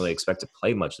people didn't really expect to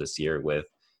play much this year with,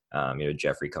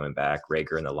 Jeffrey coming back,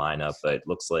 Rager in the lineup. But it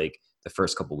looks like the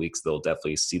first couple of weeks, they'll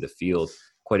definitely see the field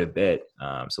quite a bit.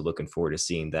 So looking forward to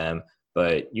seeing them.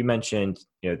 But you mentioned,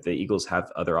 the Eagles have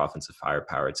other offensive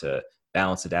firepower to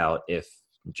balance it out if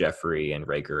Jeffrey and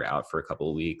Rager are out for a couple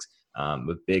of weeks. A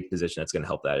big position that's going to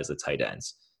help that is the tight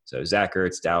ends. So Zach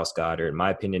Ertz, Dallas Goedert, in my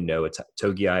opinion, Noah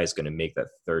Togiai is going to make that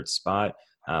 3rd spot.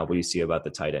 What do you see about the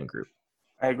tight end group?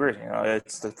 I agree.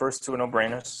 It's the first 2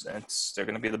 no-brainers. They're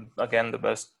going to be the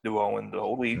best duo in the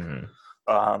whole league.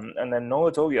 Mm-hmm. And then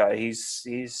Noah Togiai,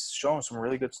 he's shown some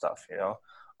really good stuff.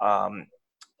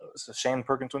 So Shane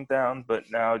Perkins went down, but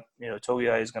now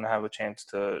Togiai is going to have a chance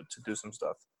to do some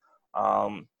stuff.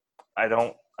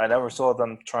 I never saw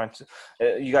them trying to.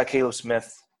 You got Caleb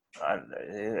Smith.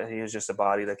 He was just a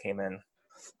body that came in.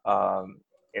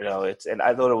 And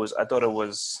I thought it was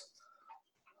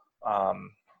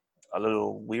a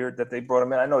little weird that they brought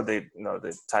him in. I know the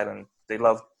tight end, they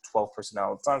love 12 personnel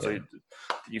all the time, so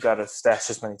you got to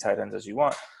stash as many tight ends as you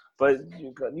want. But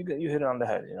you hit it on the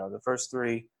head. The first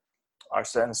 3 are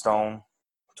set in stone.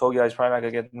 Togiai is probably not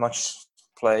going to get much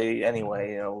play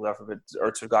anyway, after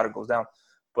Ertz or Goddard goes down.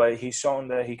 But he's shown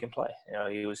that he can play.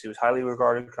 He was highly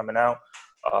regarded coming out.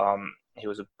 He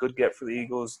was a good get for the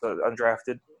Eagles,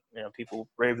 undrafted. People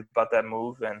raved about that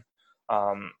move, and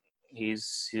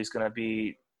he's going to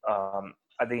be.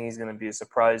 I think he's going to be a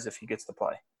surprise if he gets to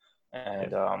play.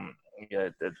 And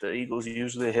the Eagles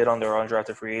usually hit on their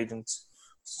undrafted free agents.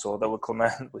 Saw that with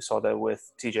Clement. We saw that with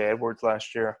T.J. Edwards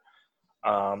last year.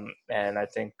 And I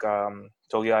think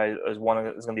Togiai is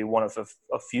going to be one of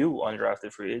a few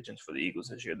undrafted free agents for the Eagles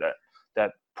this year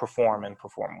that perform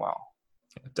well.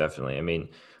 Definitely. I mean,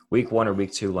 week 1 or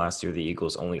week 2 last year, the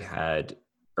Eagles only had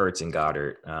Ertz and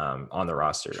Goddard on the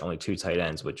roster, only 2 tight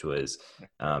ends, which was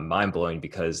mind-blowing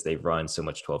because they run so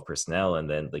much 12 personnel. And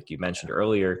then, like you mentioned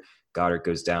earlier, Goddard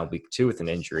goes down week 2 with an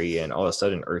injury, and all of a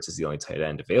sudden Ertz is the only tight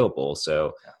end available.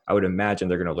 So I would imagine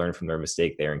they're going to learn from their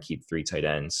mistake there and keep 3 tight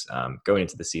ends going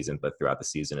into the season, but throughout the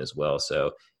season as well.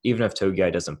 So even if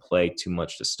Togiai doesn't play too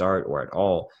much to start or at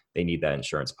all, they need that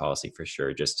insurance policy for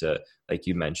sure, just to, like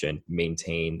you mentioned,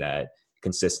 maintain that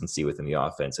consistency within the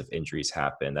offense. If injuries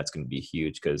happen, that's going to be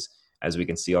huge, because as we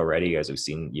can see already, as we've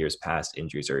seen years past,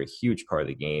 injuries are a huge part of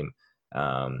the game.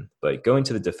 But going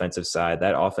to the defensive side,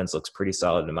 that offense looks pretty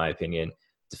solid in my opinion.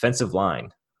 Defensive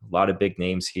line, a lot of big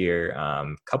names here,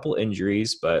 couple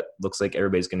injuries, but looks like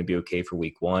everybody's going to be okay for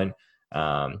week 1.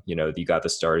 You got the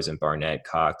starters in Barnett,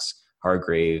 Cox,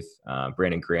 Hargrave,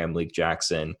 Brandon Graham, Malik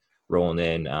Jackson rolling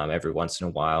in every once in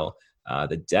a while.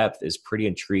 The depth is pretty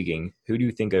intriguing. Who do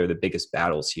you think are the biggest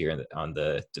battles here on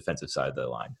the defensive side of the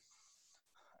line?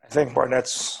 I think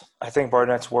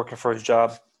Barnett's working for his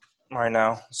job right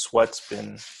now. Sweat's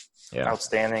been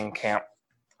outstanding in camp.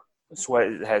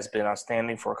 Sweat has been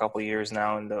outstanding for a couple of years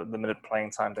now in the limited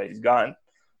playing time that he's gotten.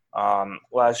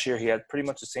 Last year he had pretty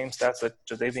much the same stats that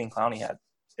Jadeveon Clowney had,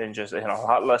 and just a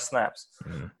lot less snaps.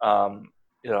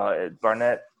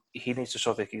 Barnett, he needs to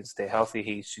show that he can stay healthy.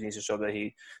 He needs to show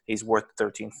that he's worth the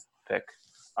 13th pick,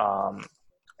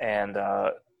 and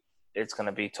it's going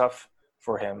to be tough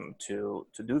for him to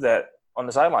do that on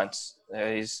the sidelines.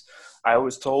 I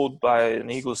was told by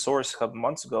an Eagles source a couple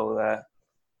months ago that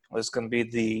it's going to be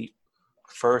the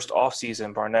first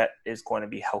offseason Barnett is going to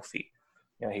be healthy.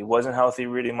 He wasn't healthy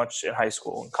really much in high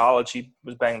school. In college, he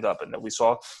was banged up, and we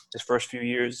saw his first few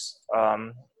years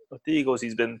with the Eagles,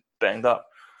 he's been banged up.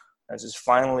 This is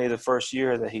finally the first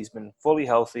year that he's been fully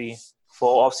healthy,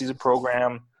 full offseason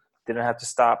program, didn't have to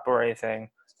stop or anything,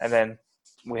 and then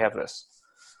we have this.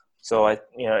 So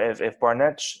if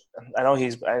Barnett, I think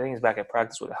he's back at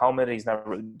practice with a helmet. He's not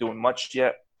really doing much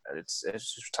yet. It's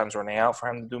just time's running out for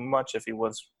him to do much if he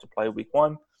wants to play week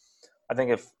 1.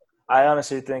 I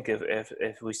honestly think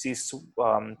if we see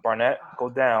Barnett go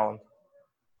down,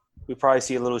 we probably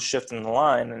see a little shift in the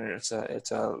line, and it's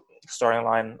a starting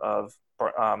line of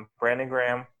Brandon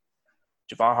Graham,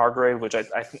 Javon Hargrave, which I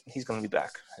think he's going to be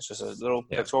back. It's just a little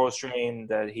pectoral strain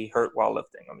that he hurt while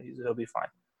lifting. He'll be fine.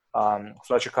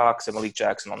 Fletcher Cox and Malik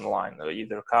Jackson on the line.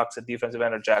 Either Cox at defensive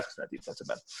end or Jackson at defensive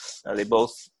end. They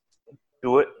both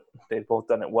do it. They've both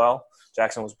done it well.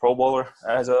 Jackson was a Pro Bowler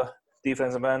as a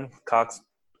defensive end. Cox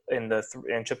in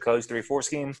Chip Kelly's 3-4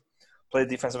 scheme played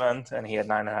defensive end, and he had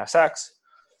 9.5 sacks.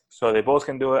 So they both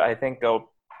can do it. I think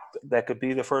that could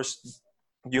be the first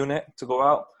unit to go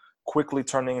out, quickly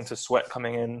turning into Sweat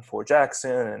coming in for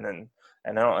Jackson,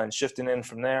 and shifting in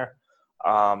from there.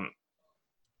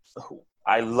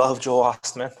 I love Joel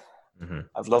Ostman. Mm-hmm.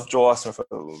 I've loved Joel Ostman for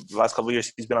the last couple of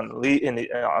years. He's been on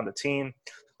the team.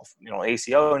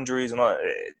 ACL injuries and all.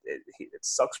 It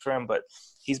sucks for him, but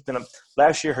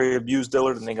last year he abused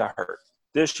Dillard and he got hurt.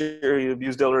 This year he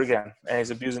abused Dillard again, and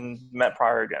he's abusing Matt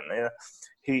Pryor again.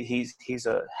 He's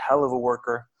a hell of a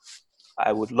worker.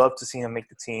 I would love to see him make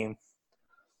the team.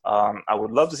 I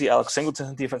would love to see Alex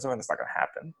Singleton defensive end. It's not going to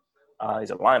happen. He's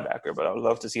a linebacker, but I would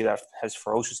love to see that his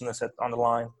ferociousness on the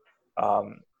line.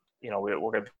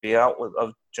 We're going to be out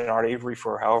of Jannard Avery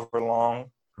for however long.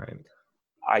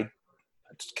 Right.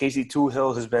 Casey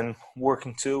Toohill has been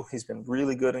working too. He's been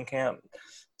really good in camp.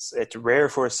 It's rare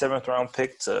for a 7th-round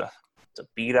pick to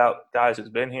beat out guys who's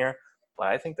been here, but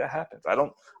I think that happens. I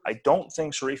don't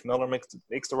think Sharif Miller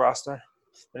makes the roster.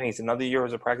 I think he's another year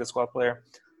as a practice squad player.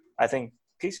 I think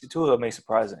Casey Toohill may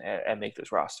surprise and make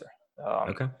this roster.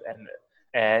 Okay.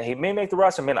 And he may make the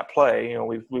roster, may not play.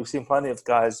 We've seen plenty of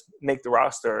guys make the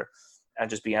roster and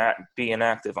just be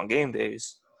inactive on game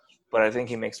days. But I think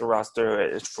he makes the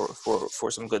roster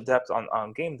for some good depth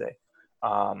on game day.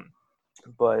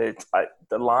 But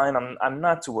the line, I'm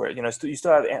not too worried. You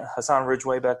still have Hassan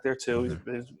Ridgeway back there too.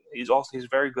 Mm-hmm. He's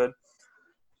very good.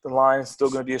 The line is still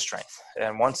going to be a strength.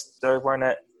 And once Derek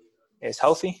Barnett is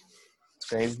healthy, it's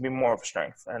going to be more of a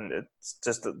strength. And it's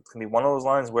going to be one of those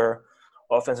lines where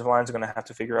offensive lines are going to have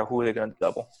to figure out who they're going to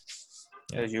double.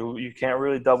 Yeah. You can't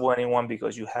really double anyone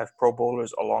because you have Pro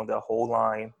Bowlers along the whole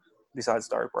line besides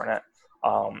Derek Barnett.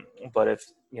 But if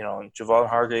Javon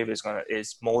Hargrave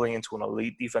is molding into an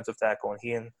elite defensive tackle, and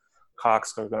he and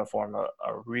Cox are going to form a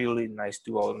really nice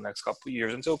duo in the next couple of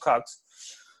years until Cox.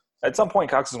 At some point,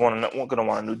 Cox is going to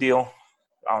want a new deal.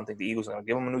 I don't think the Eagles are going to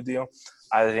give him a new deal.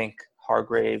 I think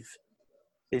Hargrave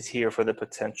is here for the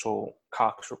potential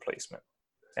Cox replacement.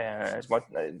 And as much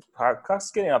Cox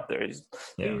is getting up there.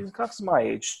 Cox is my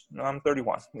age. I'm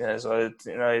 31. Yeah, so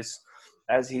he's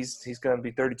going to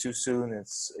be 32 soon.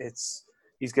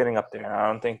 He's getting up there. And I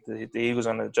don't think the Eagles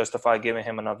are going to justify giving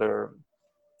him another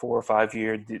 4 or 5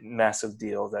 year massive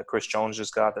deal that Chris Jones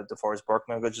just got, that DeForest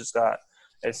Buckner just got.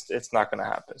 It's not going to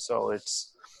happen. So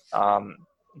it's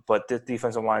but the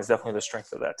defensive line is definitely the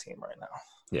strength of that team right now.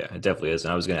 Yeah, it definitely is.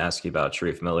 And I was going to ask you about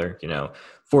Sharif Miller,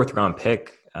 fourth round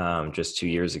pick just 2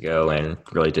 years ago, and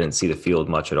really didn't see the field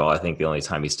much at all. I think the only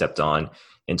time he stepped on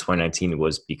in 2019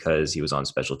 was because he was on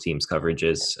special teams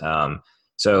coverages.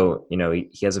 So,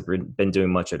 he hasn't been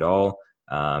doing much at all.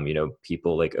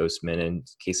 People like Osman and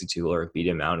Casey Tuller beat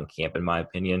him out in camp, in my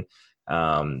opinion.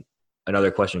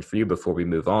 Another question for you before we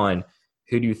move on.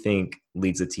 Who do you think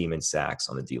leads the team in sacks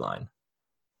on the D-line?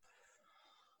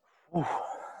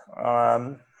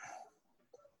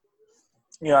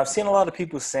 I've seen a lot of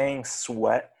people saying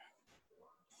Sweat,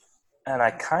 and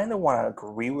I kind of want to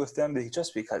agree with them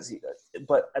because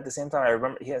but at the same time, I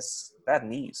remember he has bad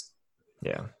knees.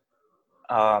 Yeah.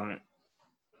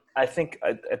 I think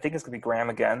it's gonna be Graham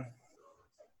again.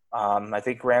 I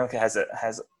think Graham has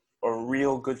a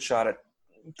real good shot at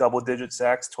double-digit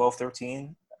sacks, 12,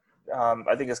 13.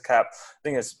 I think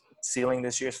his ceiling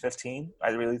this year is 15. I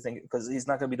really think because he's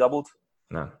not gonna be doubled.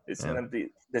 No, he's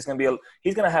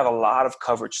gonna have a lot of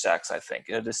coverage sacks. I think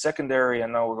the secondary. I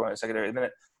know we're going to secondary. And then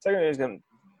secondary is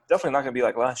definitely not gonna be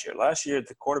like last year. Last year,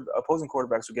 the opposing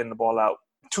quarterbacks were getting the ball out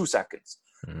 2 seconds,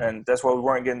 and that's why we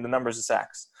weren't getting the numbers of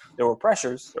sacks. There were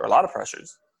pressures. There were a lot of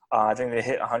pressures. I think they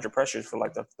hit 100 pressures for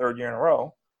like the 3rd year in a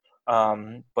row,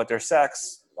 but their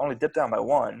sacks only dipped down by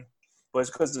 1. But it's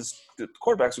because the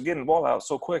quarterbacks were getting the ball out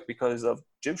so quick because of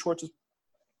Jim Schwartz's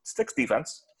sticks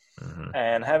defense.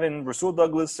 And having Rasul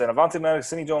Douglas and Avonte Maddox,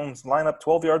 Sidney Jones line up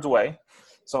 12 yards away.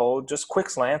 So just quick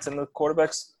slants and the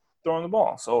quarterback's throwing the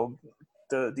ball. So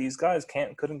these guys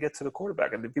couldn't get to the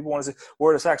quarterback. And people want to say,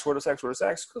 where are the sacks? Because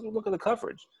look at the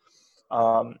coverage.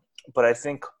 But I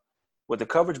think with the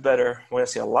coverage better, we're going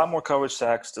to see a lot more coverage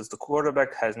sacks. The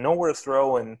quarterback has nowhere to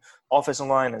throw, and offensive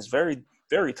line is very,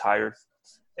 very tired.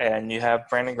 And you have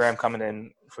Brandon Graham coming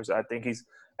in. I think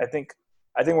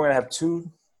we're going to have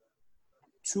two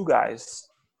guys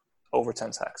over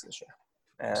 10 sacks this year,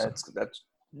 and that's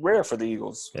rare for the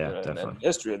Eagles in the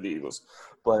history of the Eagles.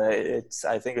 But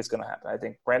I think it's going to happen. I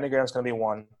think Brandon Graham's going to be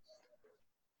one,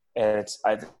 and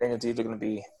I think it's either going to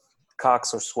be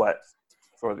Cox or Sweat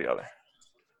for the other.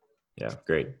 Yeah,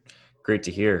 great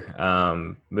to hear.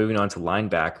 Moving on to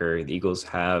linebacker, the Eagles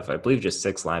have, I believe, just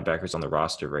 6 linebackers on the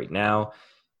roster right now.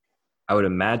 I would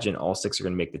imagine all 6 are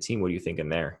going to make the team. What are you thinking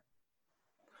there?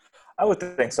 I would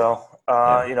think so.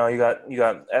 You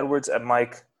got Edwards and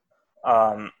Mike.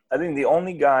 I think the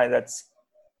only guy that's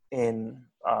in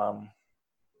a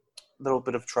little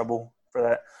bit of trouble for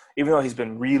that, even though he's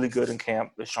been really good in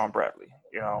camp, is Sean Bradley.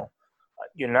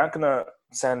 You're not gonna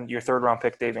send your 3rd round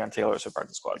pick Davion Taylor to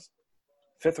practice squad.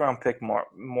 5th round pick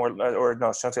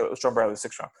Sean Bradley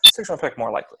 6th round. 6th round pick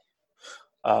more likely.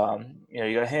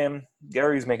 You got him.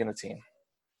 Gary's making the team.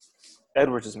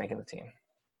 Edwards is making the team.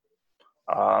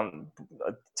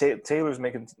 Taylor's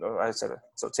making. I said it.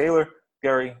 So Taylor,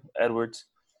 Gary, Edwards,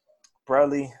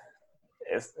 Bradley.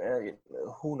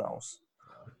 Who knows?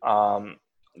 Then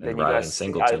you got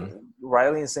Singleton.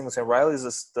 Riley and Singleton. Riley's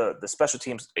the special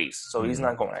teams ace, so he's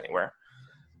not going anywhere.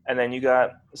 And then you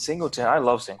got Singleton. I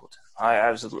love Singleton.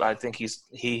 I think he's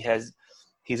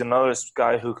another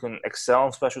guy who can excel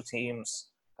in special teams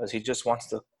because he just wants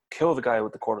to kill the guy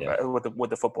with the quarterback with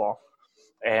the football,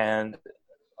 and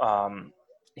I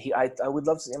would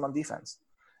love to see him on defense.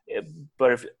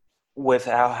 But with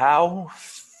how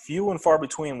few and far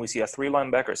between we see a 3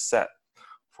 linebacker set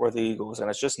for the Eagles, and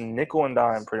it's just nickel and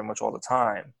dime pretty much all the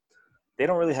time, they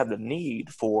don't really have the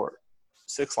need for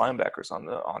 6 linebackers on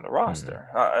the roster,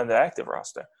 on the active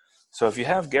roster. So if you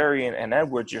have Gary and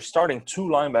Edwards, you're starting 2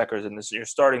 linebackers in this. You're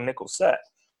starting nickel set.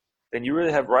 Then you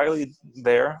really have Riley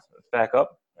there,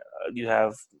 backup. You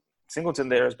have Singleton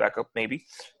there as backup, maybe.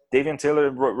 Davion Taylor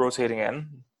rotating in,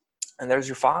 and there's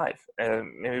your 5.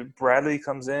 And maybe Bradley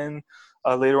comes in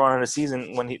later on in the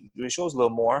season when he shows a little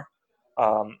more.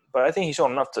 But I think he's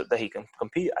shown enough that he can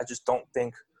compete. I just don't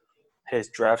think his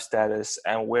draft status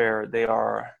and where they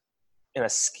are in a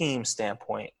scheme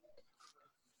standpoint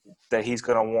that he's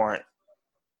going to warrant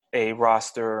a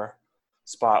roster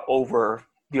spot over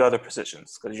the other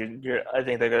positions. Because I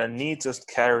think they're going to need to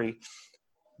carry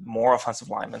more offensive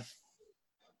linemen.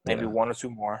 Maybe 1 or 2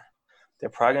 more. They're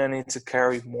probably going to need to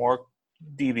carry more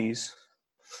DBs.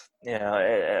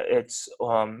 It's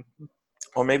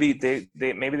or maybe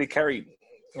they carry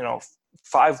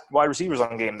 5 wide receivers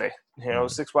on game day.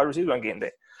 6 wide receivers on game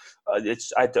day. I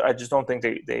just don't think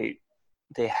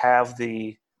they have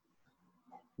the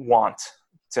want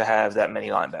to have that many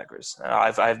linebackers.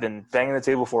 I've been banging the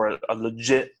table for a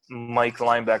legit Mike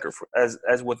linebacker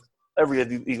as with every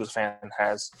Eagles fan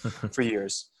has for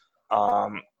years. I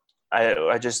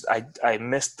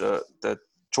missed the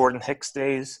Jordan Hicks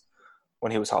days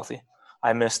when he was healthy.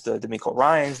 I missed the DeMeco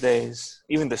Ryans days,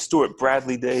 even the Stuart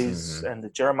Bradley days, and the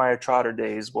Jeremiah Trotter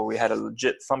days where we had a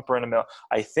legit thumper in the middle.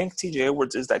 I think T.J.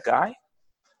 Edwards is that guy,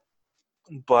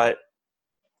 but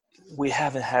we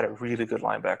haven't had a really good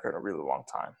linebacker in a really long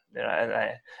time. You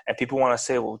know, and people want to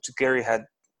say, well, Gary had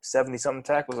 70-something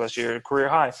tackles last year, career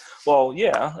high. Well,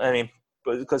 yeah, I mean,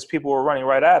 but because people were running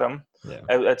right at him. Yeah.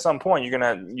 At some point,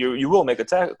 you will make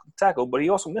a tackle, but he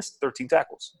also missed 13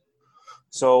 tackles.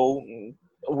 So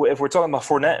if we're talking about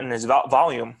Fournette and his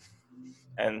volume,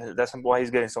 and that's why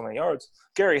he's getting so many yards,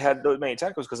 Gary had those many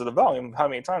tackles because of the volume, how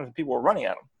many times people were running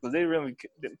at him because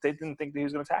they didn't think that he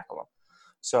was going to tackle him.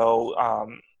 So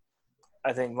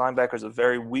I think linebacker is a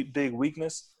very big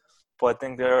weakness, but I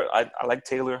think I like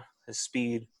Taylor, his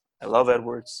speed. I love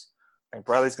Edwards. I think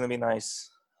Bradley's going to be nice,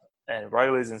 and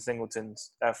Riley's and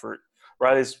Singleton's effort.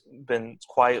 Riley's been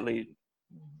quietly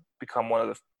become one of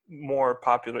the more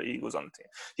popular Eagles on the team.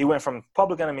 He went from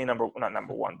public enemy not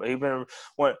number one, but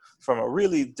went from a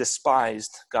really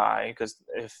despised guy, because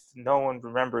if no one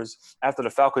remembers, after the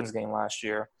Falcons game last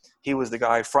year, he was the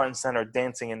guy front and center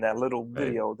dancing in that little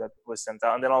video that was sent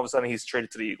out, and then all of a sudden he's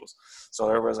traded to the Eagles. So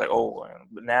everybody's like, oh,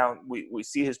 but now we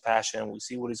see his passion, we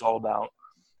see what he's all about.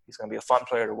 He's going to be a fun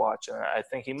player to watch, and I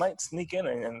think he might sneak in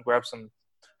and grab some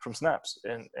snaps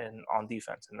and on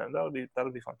defense, and then that'll be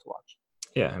fun to watch.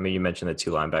 Yeah, I mean, you mentioned the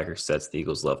two linebacker sets the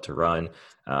Eagles love to run.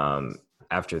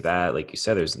 After that, like you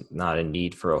said, there's not a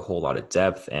need for a whole lot of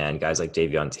depth, and guys like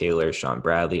Davion Taylor, Sean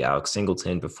Bradley, Alex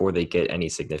Singleton, before they get any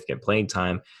significant playing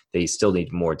time, they still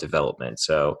need more development.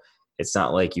 So it's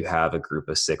not like you have a group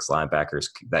of 6 linebackers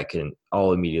that can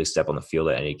all immediately step on the field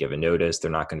at any given notice.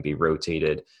 They're not going to be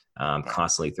rotated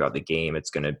constantly throughout the game.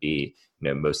 It's going to be,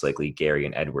 most likely Gary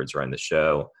and Edwards run the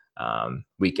show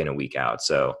week in and week out.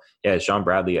 So yeah, Sean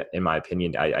Bradley, in my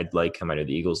opinion, I'd like him. I know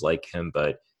the Eagles like him,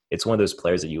 but it's one of those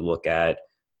players that you look at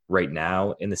right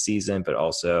now in the season, but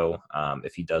also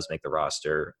if he does make the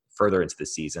roster further into the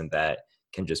season, that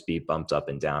can just be bumped up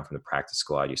and down from the practice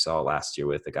squad. You saw last year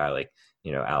with a guy like,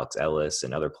 Alex Ellis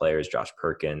and other players, Josh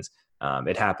Perkins.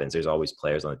 It happens. There's always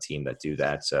players on the team that do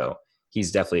that. So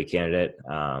he's definitely a candidate,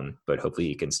 but hopefully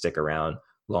he can stick around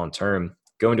long term.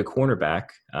 Going to cornerback,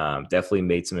 definitely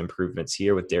made some improvements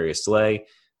here with Darius Slay.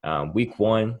 Week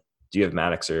 1, do you have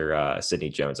Maddox or Sidney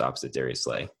Jones opposite Darius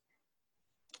Slay?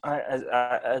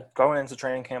 I going into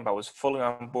training camp, I was fully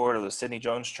on board of the Sidney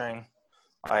Jones train.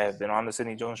 I have been on the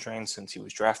Sidney Jones train since he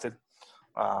was drafted.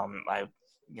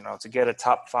 To get a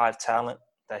top 5 talent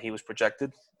that he was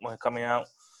projected when coming out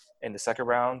in the second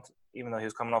round, even though he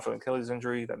was coming off an Achilles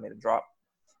injury that made a drop,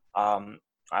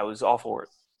 I was all for it.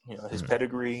 His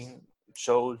pedigree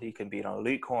showed he can be an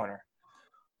elite corner.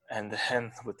 And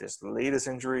then with this latest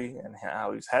injury and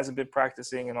how he hasn't been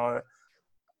practicing and all that,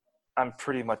 I'm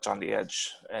pretty much on the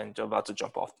edge and about to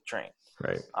jump off the train.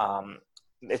 Right.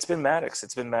 It's been Maddox.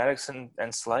 It's been Maddox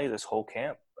and Slay this whole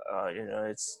camp.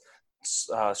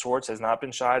 Schwartz has not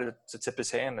been shy to tip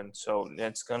his hand, and so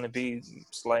it's going to be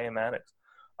Slay and Maddox.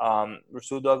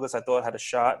 Rasul Douglas, I thought, had a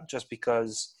shot just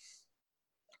because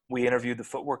we interviewed the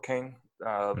Footwork King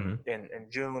in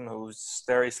June, who's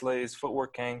Darius Slay's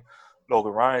Footwork King,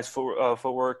 Logan Ryan's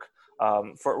footwork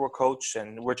coach,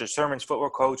 and Richard Sherman's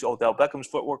footwork coach, Odell Beckham's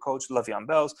footwork coach, Le'Veon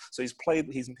Bell's. So he's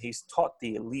taught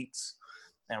the elites.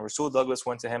 And Rasul Douglas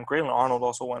went to him. Grayland Arnold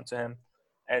also went to him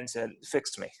and said,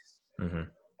 "Fix me." Mm-hmm.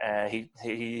 And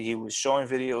he was showing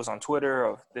videos on Twitter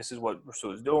of this is what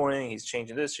Rasul is doing. He's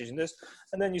changing this.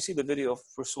 And then you see the video of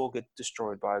Rasul get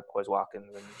destroyed by Quez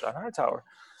Watkins and John Hightower.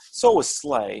 So was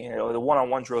Slay. The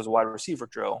one-on-one drill is a wide receiver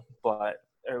drill, but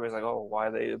everybody's like, oh, why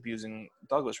are they abusing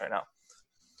Douglas right now?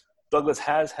 Douglas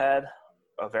has had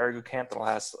a very good camp the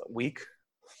last week.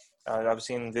 I've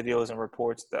seen videos and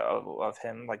reports of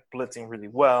him like blitzing really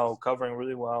well, covering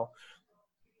really well.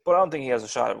 But I don't think he has a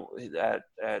shot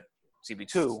at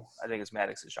CB2. I think it's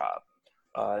Maddox's job.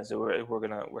 So we're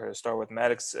gonna start with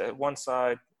Maddox at one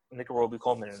side, Nick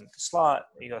Roby-Coleman in the slot.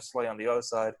 You got Slay on the other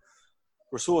side.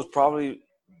 Rasul has probably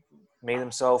made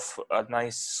himself a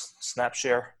nice snap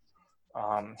share.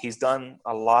 He's done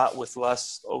a lot with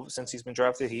less since he's been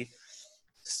drafted.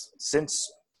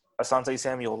 Since Asante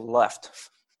Samuel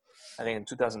left, I think in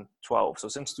 2012. So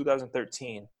since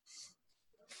 2013,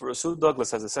 Rasul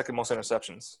Douglas has the second most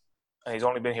interceptions, and he's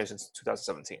only been here since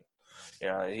 2017. He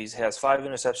has 5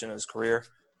 interceptions in his career.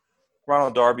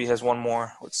 Ronald Darby has 1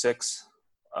 more with 6.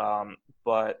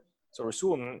 But so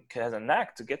Rasul has a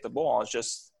knack to get the ball. It's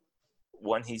just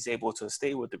when he's able to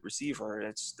stay with the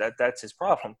receiver, that's his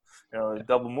problem. The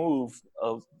double move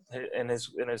in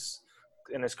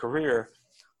his career,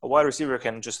 a wide receiver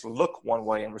can just look one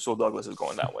way and Rasul Douglas is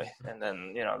going that way, and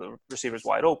then the receiver's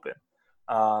wide open.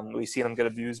 We've seen him get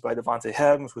abused by Devontae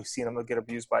Adams. We've seen him get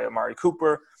abused by Amari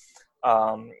Cooper.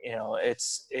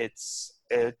 It's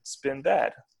been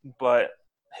bad, but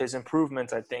his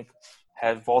improvements, I think,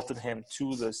 have vaulted him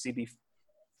to the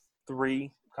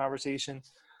CB3 conversation.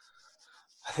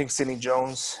 I think Sidney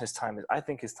Jones, his time is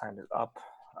up.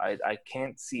 I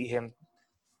can't see him.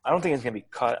 I don't think he's going to be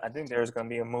cut. I think there's going to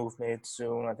be a move made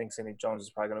soon. I think Sidney Jones is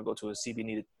probably going to go to a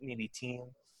CB needy team.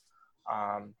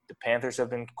 The Panthers have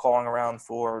been calling around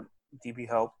for DB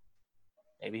help.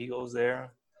 Maybe he goes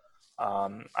there.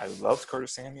 I loved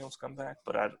Curtis Samuel's comeback,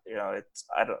 but I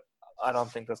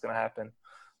don't think that's going to happen.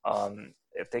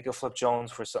 If they could flip Jones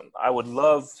for something, I would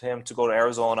love him to go to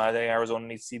Arizona. I think Arizona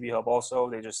needs CB help also.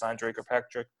 They just signed Drake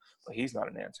Kirkpatrick, but he's not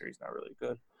an answer. He's not really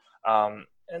good.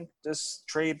 And just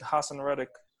trade Hassan Reddick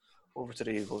over to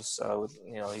the Eagles.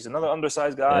 He's another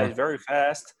undersized guy. Yeah. He's very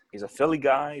fast. He's a Philly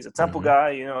guy. He's a Temple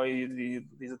guy.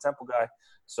 He's a Temple guy.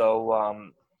 So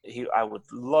I would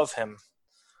love him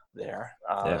there.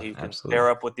 He can pair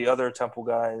up with the other Temple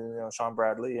guy, Sean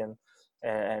Bradley,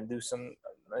 and do some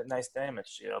nice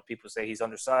damage. People say he's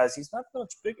undersized. He's not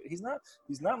much big. He's not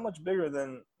much bigger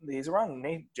than he's around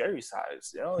Nate Jerry's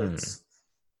size. It's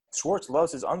Schwartz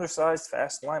loves his undersized,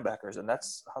 fast linebackers, and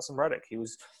that's Hassan Reddick. He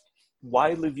was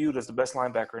widely viewed as the best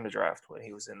linebacker in the draft when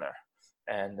he was in there.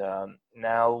 And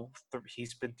now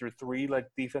he's been through 3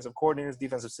 defensive coordinators,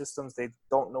 defensive systems. They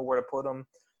don't know where to put him.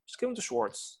 Just give him to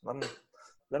Schwartz.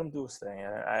 Let him do his thing.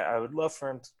 I would love for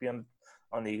him to be on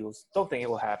the Eagles. Don't think it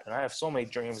will happen. I have so many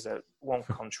dreams that won't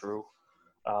come true.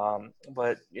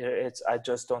 But I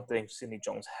just don't think Sidney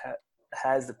Jones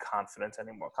has the confidence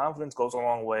anymore. Confidence goes a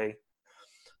long way.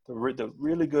 The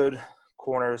really good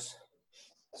corners,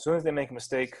 as soon as they make a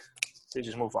mistake, they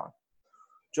just move on.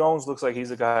 Jones looks like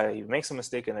he's a guy, he makes a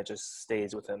mistake and it just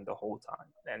stays with him the whole time.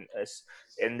 And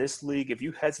in this league, if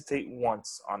you hesitate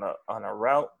once on a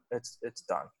route, it's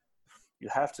done. You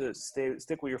have to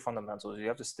stick with your fundamentals. You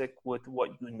have to stick with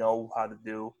what you know how to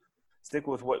do. Stick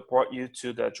with what brought you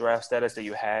to the draft status that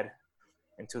you had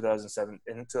in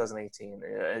 2018.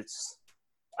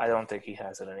 I don't think he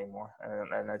has it anymore,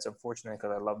 and it's unfortunate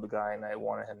because I love the guy and I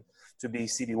wanted him to be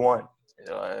CB1.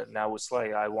 Now with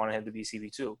Slay, I wanted him to be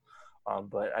CB2.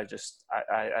 But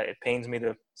it pains me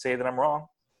to say that I'm wrong,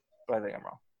 but I think I'm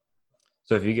wrong.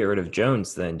 So if you get rid of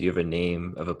Jones, then do you have a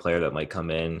name of a player that might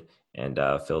come in and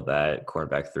fill that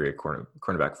cornerback 3 or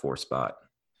cornerback 4 spot?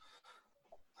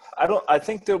 I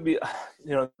think there'll be,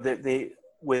 they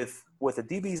with the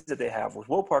DBs that they have, with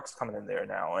Will Parks coming in there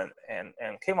now, and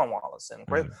Kayvon Wallace, and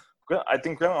I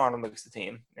think Grant Arnold makes the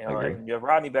team. And you have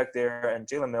Rodney back there and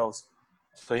Jalen Mills.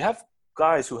 So you have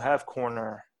guys who have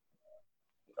corner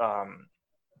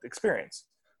experience.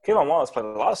 Kayvon Wallace played a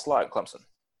lot of slot at Clemson.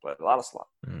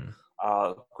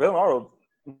 Grant Arnold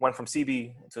went from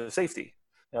CB to safety.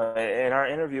 In our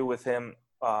interview with him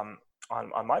on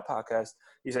my podcast,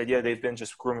 he said, they've been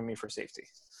just grooming me for safety.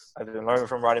 I've been learning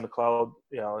from Rodney McLeod.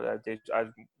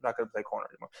 I'm not going to play corner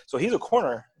anymore. So he's a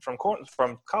corner from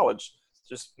college.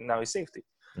 Just now he's safety.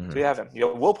 So you have him. You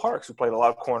have Will Parks, who played a lot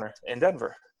of corner in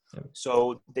Denver.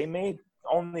 So they may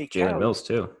only Jalen Mills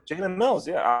too. Jalen Mills,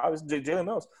 I was Jalen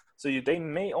Mills. So they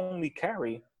may only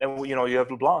carry, and you have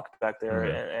LeBlanc back there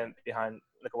and behind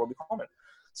Robbie Coleman.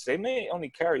 So they may only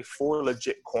carry 4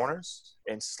 legit corners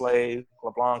in Slay,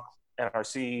 LeBlanc,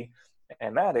 NRC,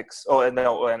 and Maddox.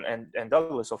 And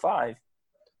Douglas, so 5.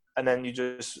 And then you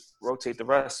just rotate the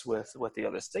rest with the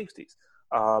other safeties.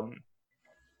 Prince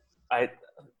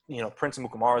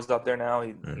Mukamara is up there now.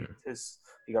 He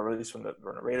got released from the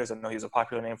Raiders. I know he's a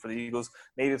popular name for the Eagles.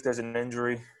 Maybe if there's an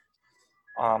injury,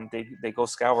 they go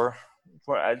scour.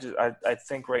 I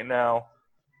think right now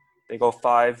they go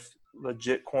 5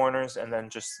 legit corners, and then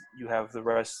just you have the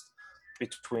rest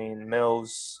between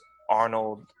Mills,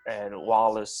 Arnold, and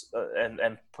Wallace,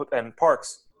 and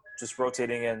Parks just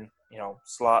rotating in,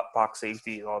 slot, box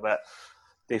safety, all that.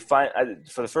 They find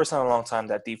for the first time in a long time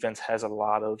that defense has a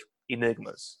lot of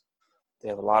enigmas. They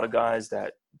have a lot of guys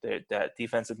that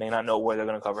defensive may not know where they're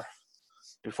going to cover.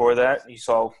 Before that, you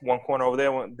saw one corner over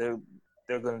there.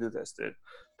 They're going to do this.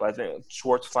 But I think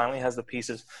Schwartz finally has the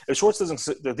pieces. If Schwartz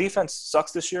the defense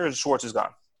sucks this year, Schwartz is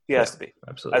gone. He has to be.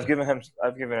 Absolutely. I've given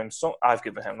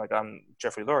him like I'm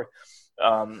Jeffrey Lurie.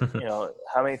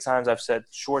 How many times I've said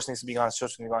Schwartz needs to be gone,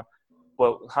 Schwartz needs to be gone.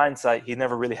 Well, hindsight, he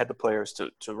never really had the players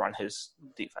to run his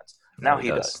defense. Now he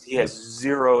does. He has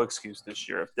zero excuse this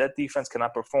year. If that defense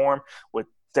cannot perform with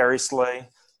Darius Slay,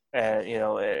 and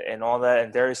and all that.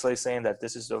 And Darius Slay saying that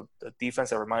this is the defense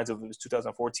that reminds him of his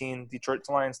 2014 Detroit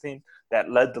Lions team that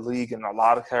led the league in a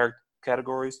lot of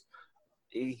categories.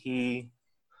 I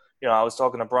was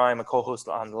talking to Brian, my co-host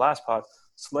on the last pod.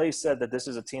 Slay said that this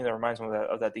is a team that reminds him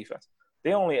of that defense.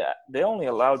 They only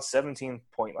allowed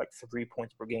 17.3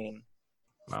 points per game.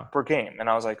 Wow. Per game, and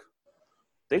I was like,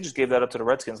 they just gave that up to the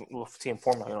Redskins, team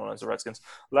formerly known as the Redskins,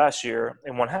 last year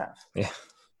in one half. Yeah.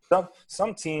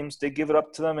 Some teams, they give it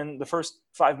up to them in the first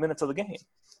 5 minutes of the game.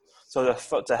 So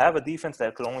to have a defense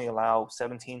that could only allow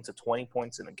 17 to 20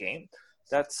 points in a game,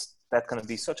 that's going to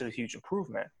be such a huge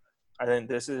improvement. I think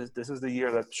this is the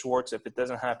year that Schwartz, if it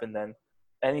doesn't happen, then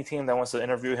any team that wants to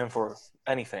interview him for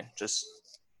anything, just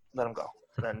let him go.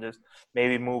 And just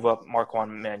maybe move up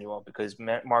Marquand Manuel, because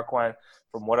Marquand,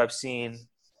 from what I've seen,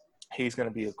 he's going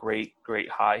to be a great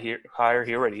hire.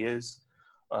 He already is.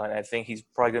 And I think he's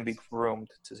probably going to be groomed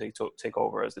to take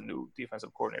over as the new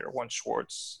defensive coordinator once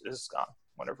Schwartz is gone,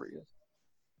 whenever he is.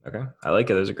 Okay. I like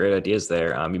it. Those are great ideas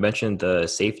there. You mentioned the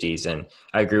safeties, and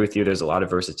I agree with you. There's a lot of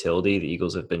versatility. The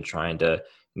Eagles have been trying to,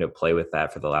 play with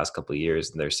that for the last couple of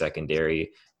years in their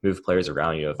secondary, move players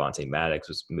around. Avonte Maddox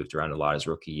was moved around a lot his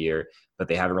rookie year, but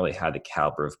they haven't really had the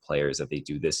caliber of players that they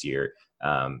do this year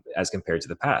as compared to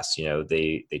the past.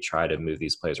 They try to move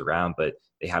these players around, but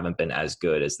they haven't been as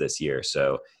good as this year.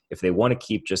 So if they want to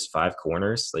keep just 5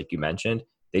 corners, like you mentioned,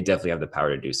 they definitely have the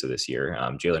power to do so this year.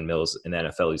 Jalen Mills in the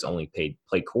NFL, he's only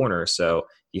played corner, so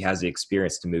he has the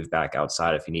experience to move back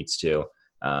outside if he needs to.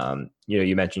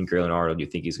 You mentioned Grayland Arnold. You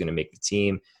think he's going to make the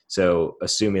team. So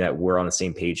assuming that we're on the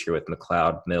same page here with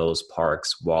McLeod, Mills,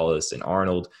 Parks, Wallace, and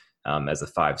Arnold as the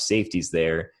 5 safeties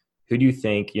there, who do you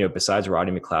think, besides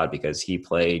Rodney McLeod, because he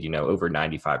played, over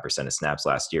 95% of snaps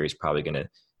last year, he's probably going to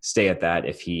stay at that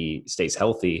if he stays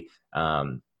healthy.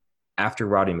 After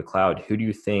Rodney McLeod, who do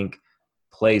you think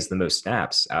plays the most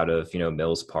snaps out of,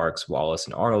 Mills, Parks, Wallace,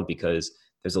 and Arnold? Because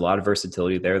there's a lot of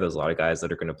versatility there. There's a lot of guys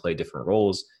that are going to play different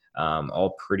roles,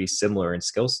 all pretty similar in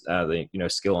skills,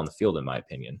 skill on the field, in my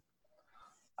opinion.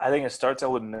 I think it starts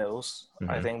out with Mills.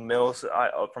 Mm-hmm. I think Mills,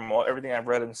 from everything I've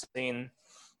read and seen,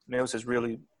 Mills has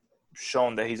really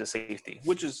shown that he's a safety,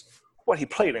 which is what he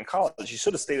played in college. He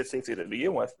should have stayed at safety to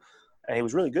begin with, and he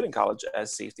was really good in college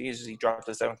as safety. He dropped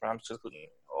to 7th round just with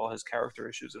all his character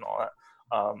issues and all that.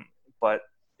 But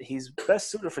he's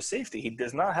best suited for safety. He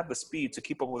does not have the speed to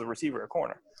keep up with a receiver at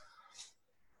corner.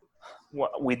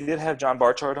 We did have John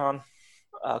Barchard on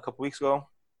a couple weeks ago,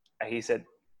 and he said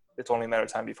it's only a matter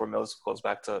of time before Mills goes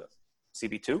back to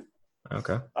CB2.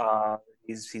 Okay.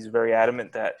 He's very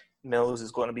adamant that Mills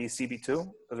is going to be CB2,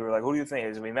 because we were like, who do you think?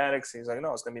 Is it going to be Maddox? He's like,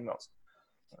 no, it's going to be Mills.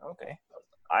 Okay.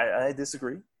 I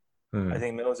disagree. I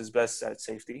think Mills is best at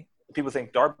safety. People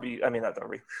think Douglas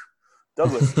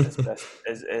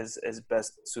is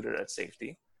best suited at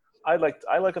safety. I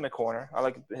like him at corner. I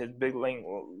like his big lane,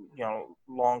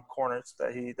 long corners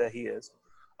that he is.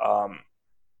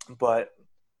 But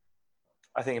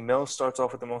I think Mills starts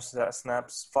off with the most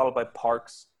snaps, followed by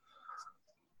Parks.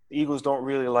 The Eagles don't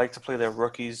really like to play their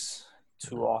rookies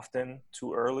too often,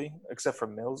 too early, except for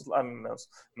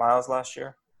Miles last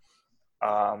year.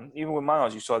 Even with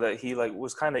Miles, you saw that he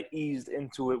was kind of eased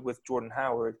into it with Jordan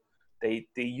Howard. They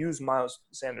used Miles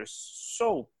Sanders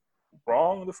so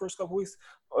wrong the first couple weeks.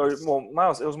 It was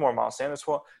more Miles Sanders'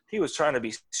 fault. He was trying to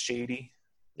be shady.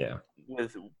 Yeah.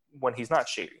 When he's not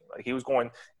shady. Like, he was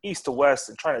going east to west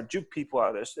and trying to juke people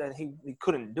out of there, and he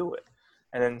couldn't do it.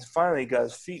 And then finally he got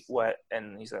his feet wet,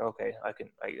 and he's like, okay, I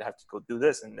have to go do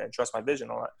this and trust my vision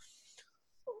and all that.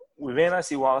 We may not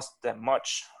see Arnold that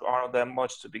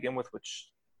much to begin with, which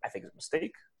I think is a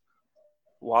mistake.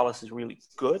 Wallace is really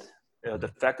good.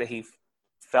 The fact that he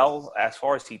fell as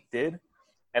far as he did,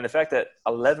 and the fact that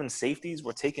 11 safeties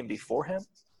were taken before him,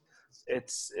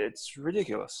 it's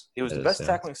ridiculous. He was the best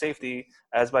tackling safety,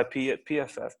 as by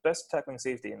PFF, best tackling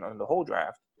safety in the whole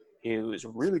draft. He was a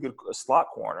really good slot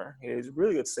corner. He was a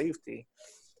really good safety,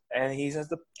 and he has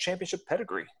the championship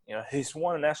pedigree. He's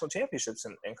won national championships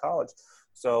in college.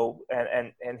 So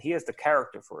and he has the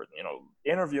character for it.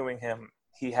 Interviewing him,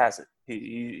 he has it.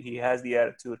 He has the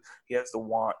attitude. He has the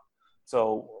want.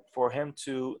 So for him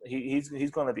to he's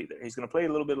going to be there. He's going to play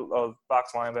a little bit of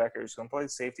box linebacker. He's going to play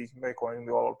safety. He's going to play corner. He's going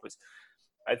to be all over the place.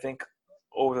 I think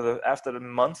after the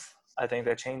month, I think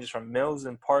that changes from Mills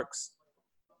and Parks,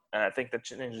 and I think that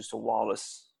changes to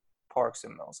Wallace, Parks,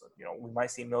 and Mills. We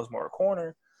might see Mills more a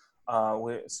corner.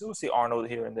 We'll still see Arnold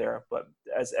here and there, but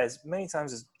as many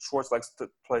times as Schwartz likes to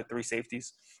play 3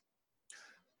 safeties,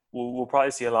 we'll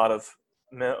probably see a lot of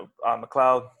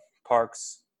McLeod,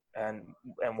 Parks, and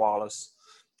Wallace,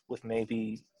 with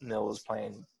maybe Mills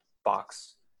playing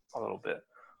box a little bit.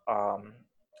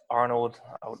 Arnold,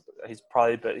 he's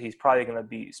probably going to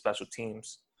be special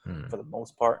teams for the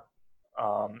most part.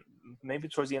 Maybe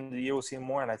towards the end of the year we'll see him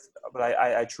more. But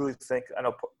I truly think, I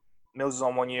know Mills is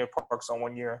on 1 year, Parks on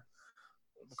 1 year.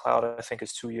 McLeod, I think,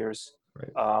 is 2 years.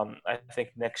 Right. I think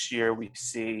next year we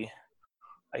see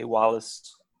a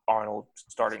Wallace Arnold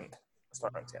starting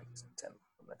 10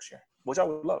 next year, which I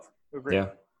would love. Yeah.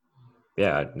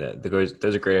 Yeah, those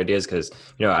are great ideas because,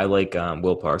 I like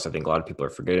Will Parks. I think a lot of people are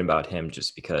forgetting about him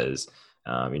just because,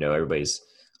 everybody's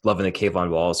loving the Kayvon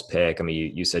Wallace pick. I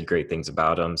mean, you said great things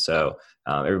about him. So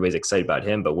everybody's excited about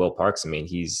him. But Will Parks, I mean,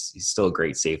 he's still a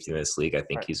great safety in this league. I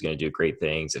think he's going to do great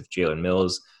things. If Jalen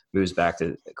Mills moves back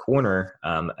to the corner,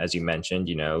 as you mentioned,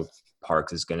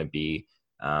 Parks is going to be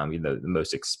the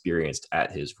most experienced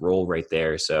at his role right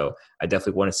there. So I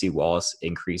definitely want to see Wallace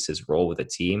increase his role with the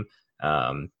team.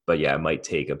 But yeah, it might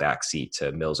take a back seat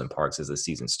to Mills and Parks as the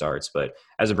season starts. But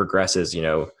as it progresses,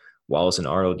 Wallace and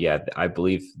Arnold, yeah, I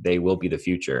believe they will be the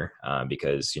future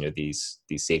because, these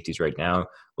safeties right now, a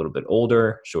little bit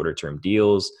older, shorter term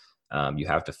deals. You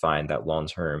have to find that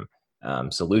long-term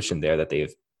solution there that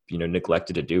they've,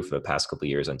 neglected to do for the past couple of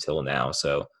years until now.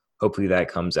 So hopefully that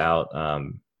comes out,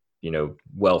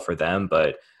 well for them.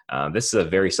 But this is a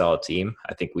very solid team.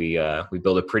 I think we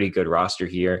build a pretty good roster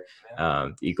here.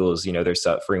 The Eagles, they're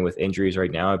suffering with injuries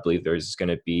right now. I believe there's going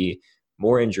to be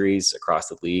more injuries across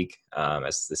the league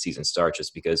as the season starts,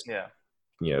 just because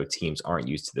teams aren't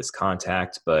used to this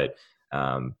contact. But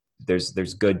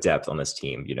there's good depth on this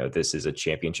team. This is a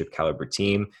championship caliber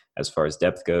team as far as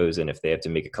depth goes, and if they have to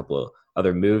make a couple of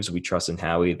other moves, we trust in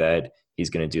Howie that he's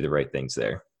going to do the right things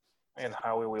there. And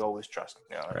Howie, we always trust.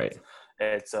 Right.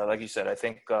 It's like you said. I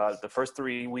think the first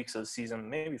 3 weeks of the season,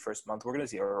 maybe first month, we're going to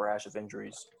see a rash of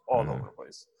injuries all over the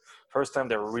place. First time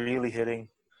they're really hitting.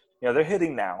 They're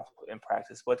hitting now in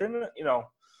practice, but they're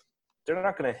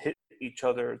not going to hit each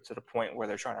other to the point where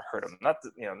they're trying to hurt them. Not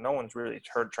that, no one's really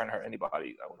trying to hurt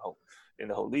anybody, I would hope, in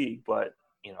the whole league. But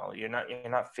you're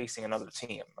not facing another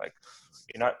team. Like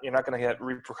you're not going to get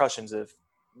repercussions if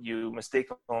you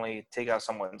mistakenly take out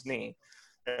someone's knee.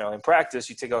 In practice,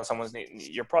 you take out someone's knee,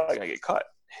 you're probably going to get cut.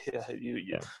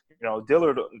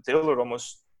 Dillard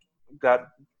almost got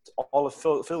all of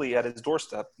Philly at his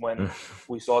doorstep when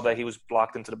we saw that he was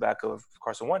blocked into the back of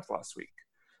Carson Wentz last week.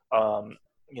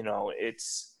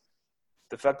 It's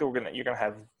the fact that you're gonna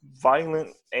have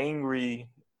violent, angry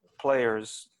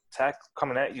players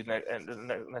coming at you in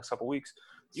the next couple of weeks.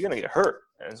 You're gonna get hurt,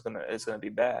 and it's gonna be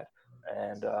bad.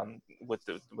 And with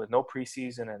no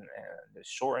preseason and the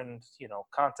shortened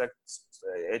contact,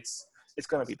 it's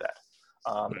gonna be bad.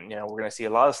 We're going to see a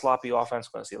lot of sloppy offense.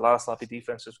 We're going to see a lot of sloppy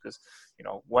defenses because,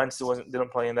 Wentz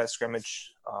didn't play in that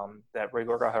scrimmage that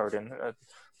Rager got hurt in.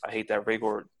 I hate that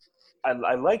Rager.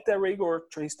 I like that Rager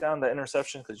traced down that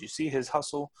interception because you see his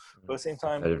hustle. But at the same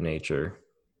time, out of nature,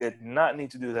 did not need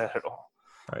to do that at all.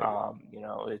 Right.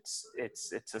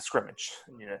 It's a scrimmage.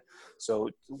 So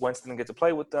Wentz didn't get to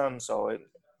play with them, so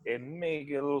it may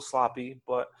get a little sloppy.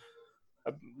 But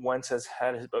Wentz has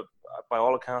had by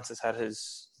all accounts, has had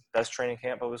his best training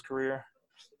camp of his career.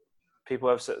 People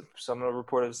have said, some of the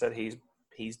reporters said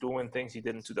he's doing things he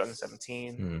did in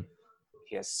 2017.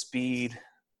 He has speed.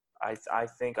 I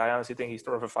honestly think he's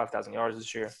throwing for 5,000 yards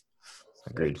this year.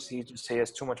 Agreed. He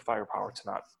has too much firepower to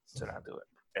not do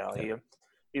it.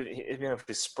 Even if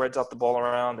he spreads out the ball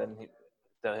around and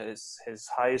his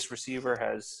highest receiver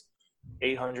has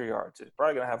 800 yards, you're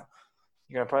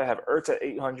going to probably have Ertz at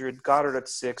 800, Goddard at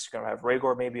 6. You're going to have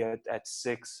Rager maybe at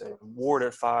 6, and Ward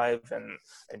at 5, and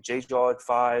J-Jaw at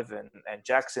 5, and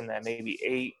Jackson at maybe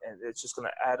 8. And it's just going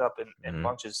to add up in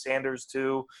bunches. Sanders,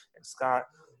 too, and Scott.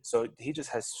 So he just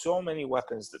has so many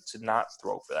weapons to not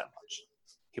throw for that much.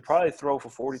 He'll probably throw for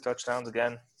 40 touchdowns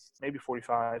again, maybe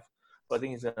 45. But I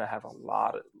think he's going to have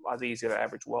I think he's going to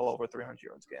average well over 300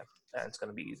 yards again, and it's going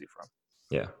to be easy for him.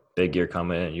 Yeah, big year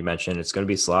coming. You mentioned it's going to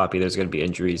be sloppy. There's going to be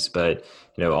injuries, but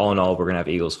all in all, we're going to have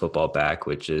Eagles football back,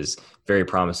 which is very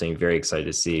promising. Very excited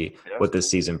to see what this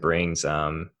season brings.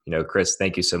 Chris,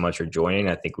 thank you so much for joining.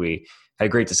 I think we had a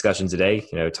great discussion today.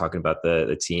 Talking about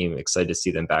the team. Excited to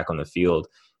see them back on the field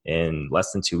in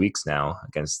less than 2 weeks now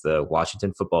against the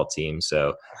Washington football team.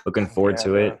 So looking forward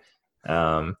to it.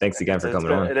 Thanks again for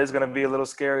coming on. It is going to be a little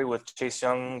scary with Chase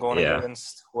Young going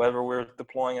against whoever we're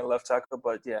deploying at left tackle,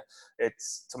 but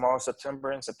it's tomorrow,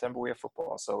 September. In September we have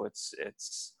football, so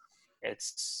it's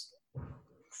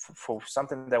for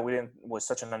something that was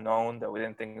such an unknown that we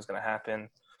didn't think was going to happen.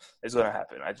 It's going to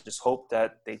happen. I just hope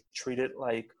that they treat it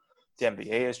like the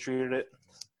NBA has treated it.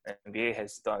 The NBA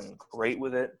has done great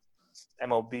with it.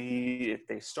 MLB, if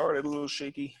they started a little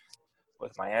shaky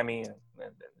with Miami and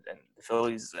the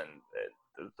Phillies, and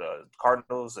the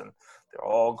Cardinals, and they're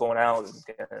all going out and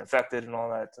getting infected and all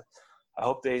that. I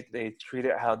hope they treat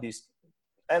it how these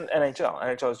and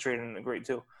NHL is treating it great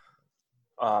too.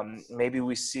 Maybe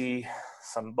we see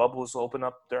some bubbles open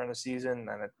up during the season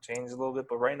and it changes a little bit,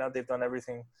 but right now they've done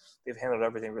everything. They've handled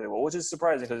everything really well, which is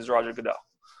surprising because it's Roger Goodell.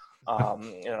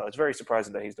 It's very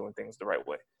surprising that he's doing things the right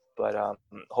way. But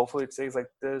hopefully it stays like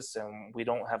this and we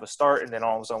don't have a start and then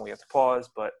all of a sudden we have to pause.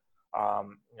 But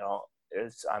I'm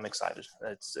excited.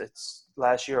 It's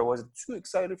last year I wasn't too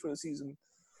excited for the season.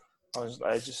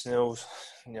 I just knew,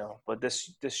 but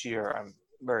this year I'm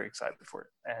very excited for it.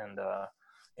 And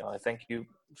I thank you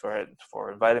for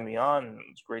inviting me on. It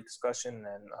was a great discussion,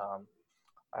 and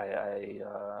I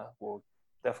will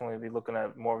definitely be looking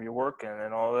at more of your work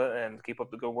and all that, and keep up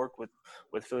the good work with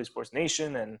Philly Sports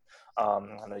Nation. And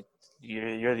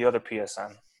you're the other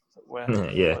PSN. We're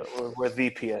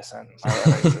the PSN. I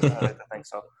like to think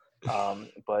so.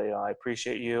 But I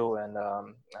appreciate you, and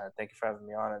thank you for having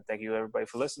me on, and thank you everybody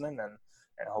for listening, and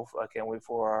hopefully I can't wait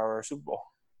for our Super Bowl.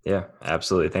 Yeah,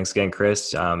 absolutely. Thanks again,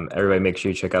 Chris. Everybody make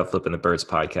sure you check out Flipping the Birds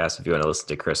podcast if you want to listen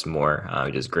to Chris more.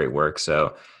 He does great work.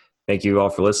 So thank you all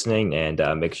for listening, and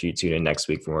make sure you tune in next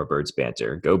week for more Birds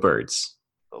banter. Go Birds.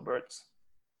 Go Birds.